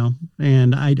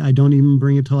 and I don't even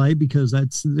bring it to light because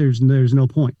there's no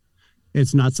point.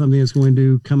 It's not something that's going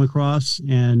to come across,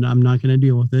 and I'm not going to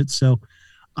deal with it. So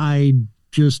I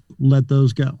just let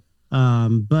those go.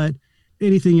 But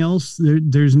anything else,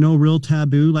 there's no real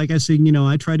taboo. Like I said,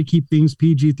 I try to keep things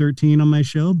PG-13 on my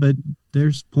show, but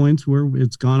there's points where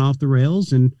it's gone off the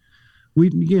rails, and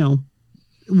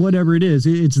whatever it is,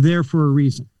 it's there for a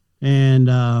reason. And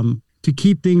to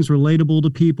keep things relatable to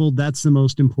people, that's the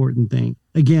most important thing.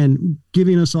 Again,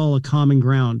 giving us all a common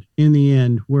ground in the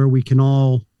end where we can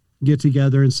all get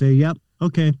together and say, yep,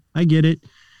 okay, I get it.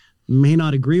 May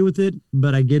not agree with it,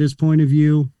 but I get his point of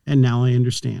view, and now I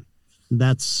understand.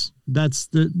 I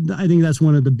think that's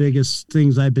one of the biggest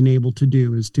things I've been able to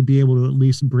do, is to be able to at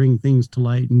least bring things to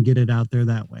light and get it out there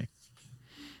that way.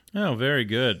 Oh, very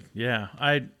good. Yeah.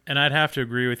 I'd have to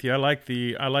agree with you. I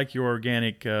like your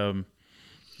organic, your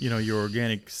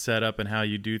organic setup and how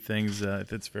you do things.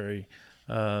 That's very,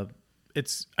 I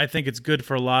think it's good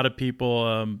for a lot of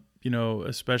people,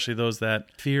 especially those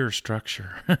that fear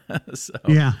structure. So,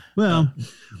 yeah. Well,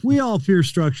 we all fear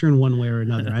structure in one way or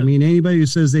another. I mean, anybody who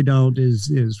says they don't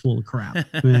is full of crap.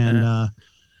 And,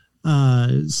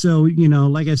 so,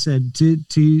 like I said,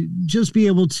 to just be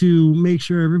able to make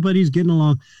sure everybody's getting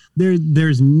along,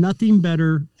 there's nothing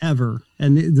better ever.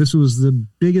 And this was the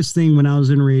biggest thing when I was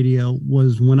in radio,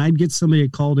 was when I'd get somebody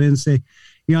that called in and say,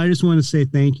 I just want to say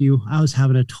thank you. I was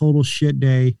having a total shit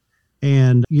day.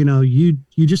 And, you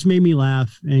just made me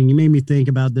laugh, and you made me think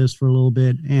about this for a little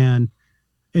bit, and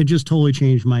it just totally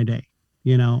changed my day,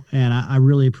 and I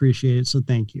really appreciate it. So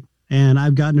thank you. And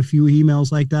I've gotten a few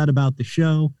emails like that about the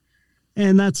show,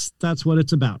 and that's what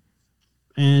it's about.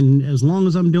 And as long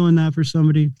as I'm doing that for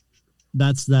somebody,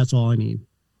 that's all I need.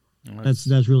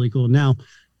 That's really cool. Now,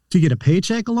 to get a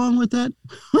paycheck along with that,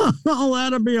 oh,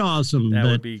 that'd be awesome. That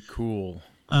would be cool.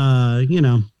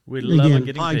 We'd love again,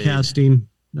 getting podcasting paid.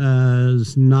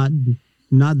 Is not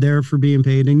there for being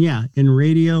paid. And yeah, in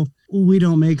radio, we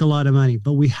don't make a lot of money,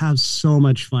 but we have so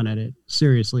much fun at it.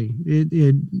 Seriously,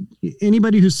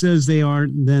 anybody who says they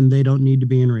aren't, then they don't need to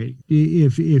be in radio.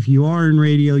 If you are in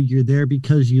radio, you're there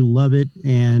because you love it,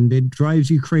 and it drives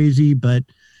you crazy. But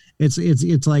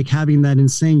it's like having that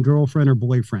insane girlfriend or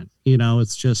boyfriend.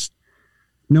 It's just,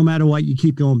 no matter what, you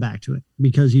keep going back to it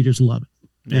because you just love it,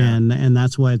 yeah. And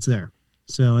that's why it's there.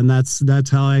 So, and that's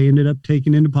how I ended up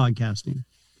taking into podcasting,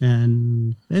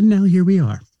 and now here we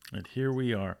are. And here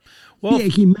we are. Well,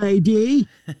 my day.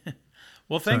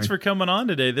 Well, thanks for coming on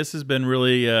today. This has been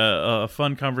really a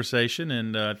fun conversation,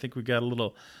 and I think we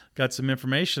got some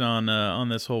information on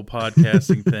this whole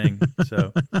podcasting thing.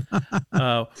 So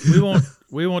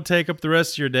we won't take up the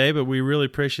rest of your day, but we really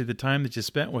appreciate the time that you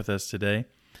spent with us today.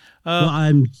 Well,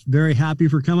 I'm very happy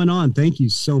for coming on. Thank you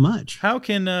so much. How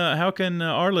can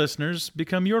our listeners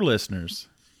become your listeners?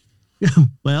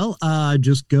 Well,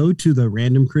 just go to the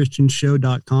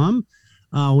randomchristianshow.com.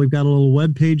 We've got a little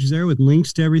web page there with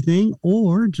links to everything,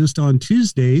 or just on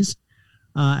Tuesdays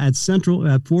at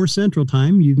 4 Central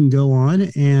Time, you can go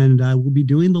on, and we'll be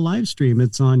doing the live stream.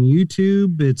 It's on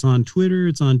YouTube, it's on Twitter,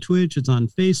 it's on Twitch, it's on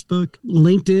Facebook,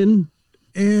 LinkedIn,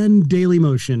 and Daily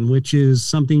Motion, which is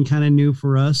something kind of new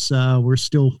for us. We're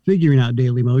still figuring out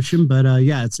Daily Motion, but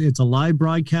yeah, it's a live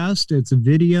broadcast. It's a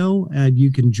video, and you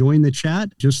can join the chat.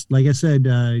 Just like I said,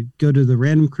 go to the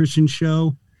Random Christian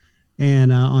Show,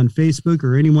 and on Facebook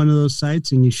or any one of those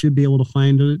sites, and you should be able to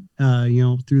find it,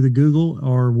 through the Google,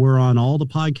 or we're on all the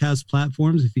podcast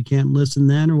platforms. If you can't listen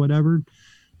then or whatever,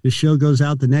 the show goes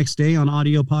out the next day on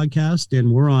audio podcast,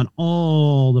 and we're on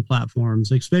all the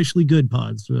platforms, especially Good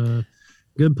Pods.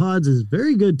 Good Pods is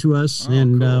very good to us,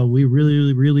 cool. We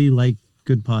really, really like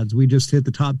Good Pods. We just hit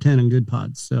the top 10 in Good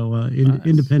Pods, so nice.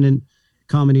 Independent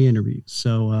comedy interviews.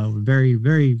 So very,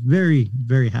 very, very,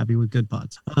 very happy with Good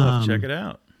Pods. Check it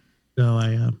out.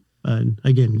 So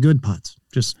again, Good Pods,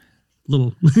 just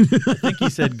little. I think he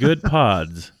said Good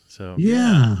Pods. So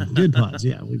yeah, Good Pods.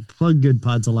 Yeah, we plug Good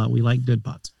Pods a lot. We like Good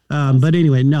Pods. But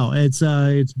anyway, no, it's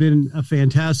been a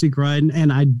fantastic ride,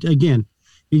 and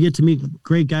you get to meet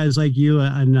great guys like you,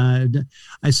 and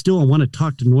I still want to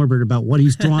talk to Norbert about what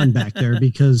he's drawn back there,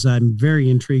 because I'm very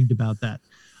intrigued about that.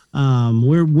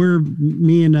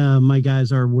 Me and my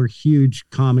guys we're huge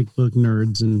comic book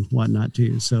nerds and whatnot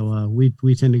too. So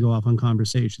we tend to go off on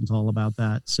conversations all about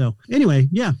that. So anyway,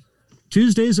 yeah,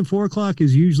 Tuesdays at 4:00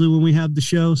 is usually when we have the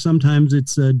show. Sometimes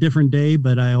it's a different day,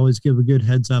 but I always give a good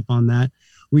heads up on that.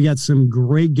 We got some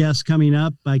great guests coming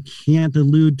up. I can't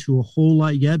allude to a whole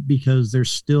lot yet because they're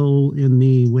still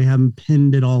we haven't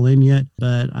pinned it all in yet,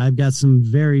 but I've got some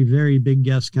very, very big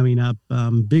guests coming up,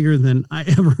 bigger than I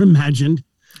ever imagined.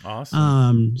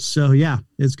 Awesome. So yeah,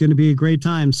 it's going to be a great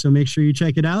time. So make sure you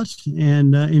check it out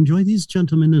and enjoy these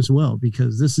gentlemen as well,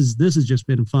 because this has just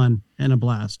been fun and a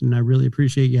blast. And I really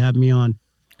appreciate you having me on.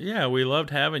 Yeah, we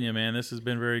loved having you, man. This has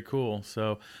been very cool.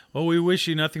 So, well, we wish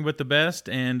you nothing but the best,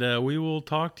 and we will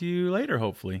talk to you later,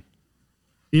 hopefully.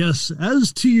 Yes,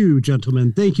 as to you,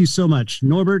 gentlemen. Thank you so much.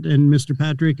 Norbert and Mr.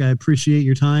 Patrick, I appreciate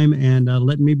your time and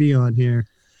letting me be on here.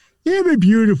 Have a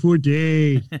beautiful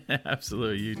day.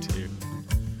 Absolutely, you too.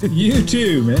 You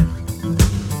too, man.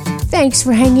 Thanks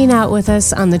for hanging out with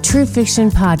us on the True Fiction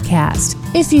Podcast.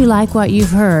 If you like what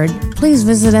you've heard, please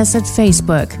visit us at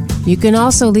Facebook. You can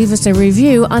also leave us a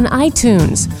review on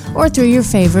iTunes or through your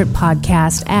favorite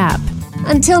podcast app.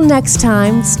 Until next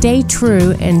time, stay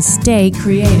true and stay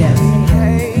creative.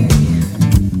 Hey,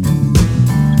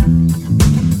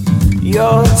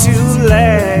 you're too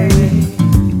late.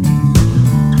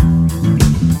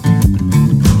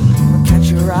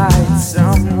 Catch a ride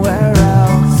somewhere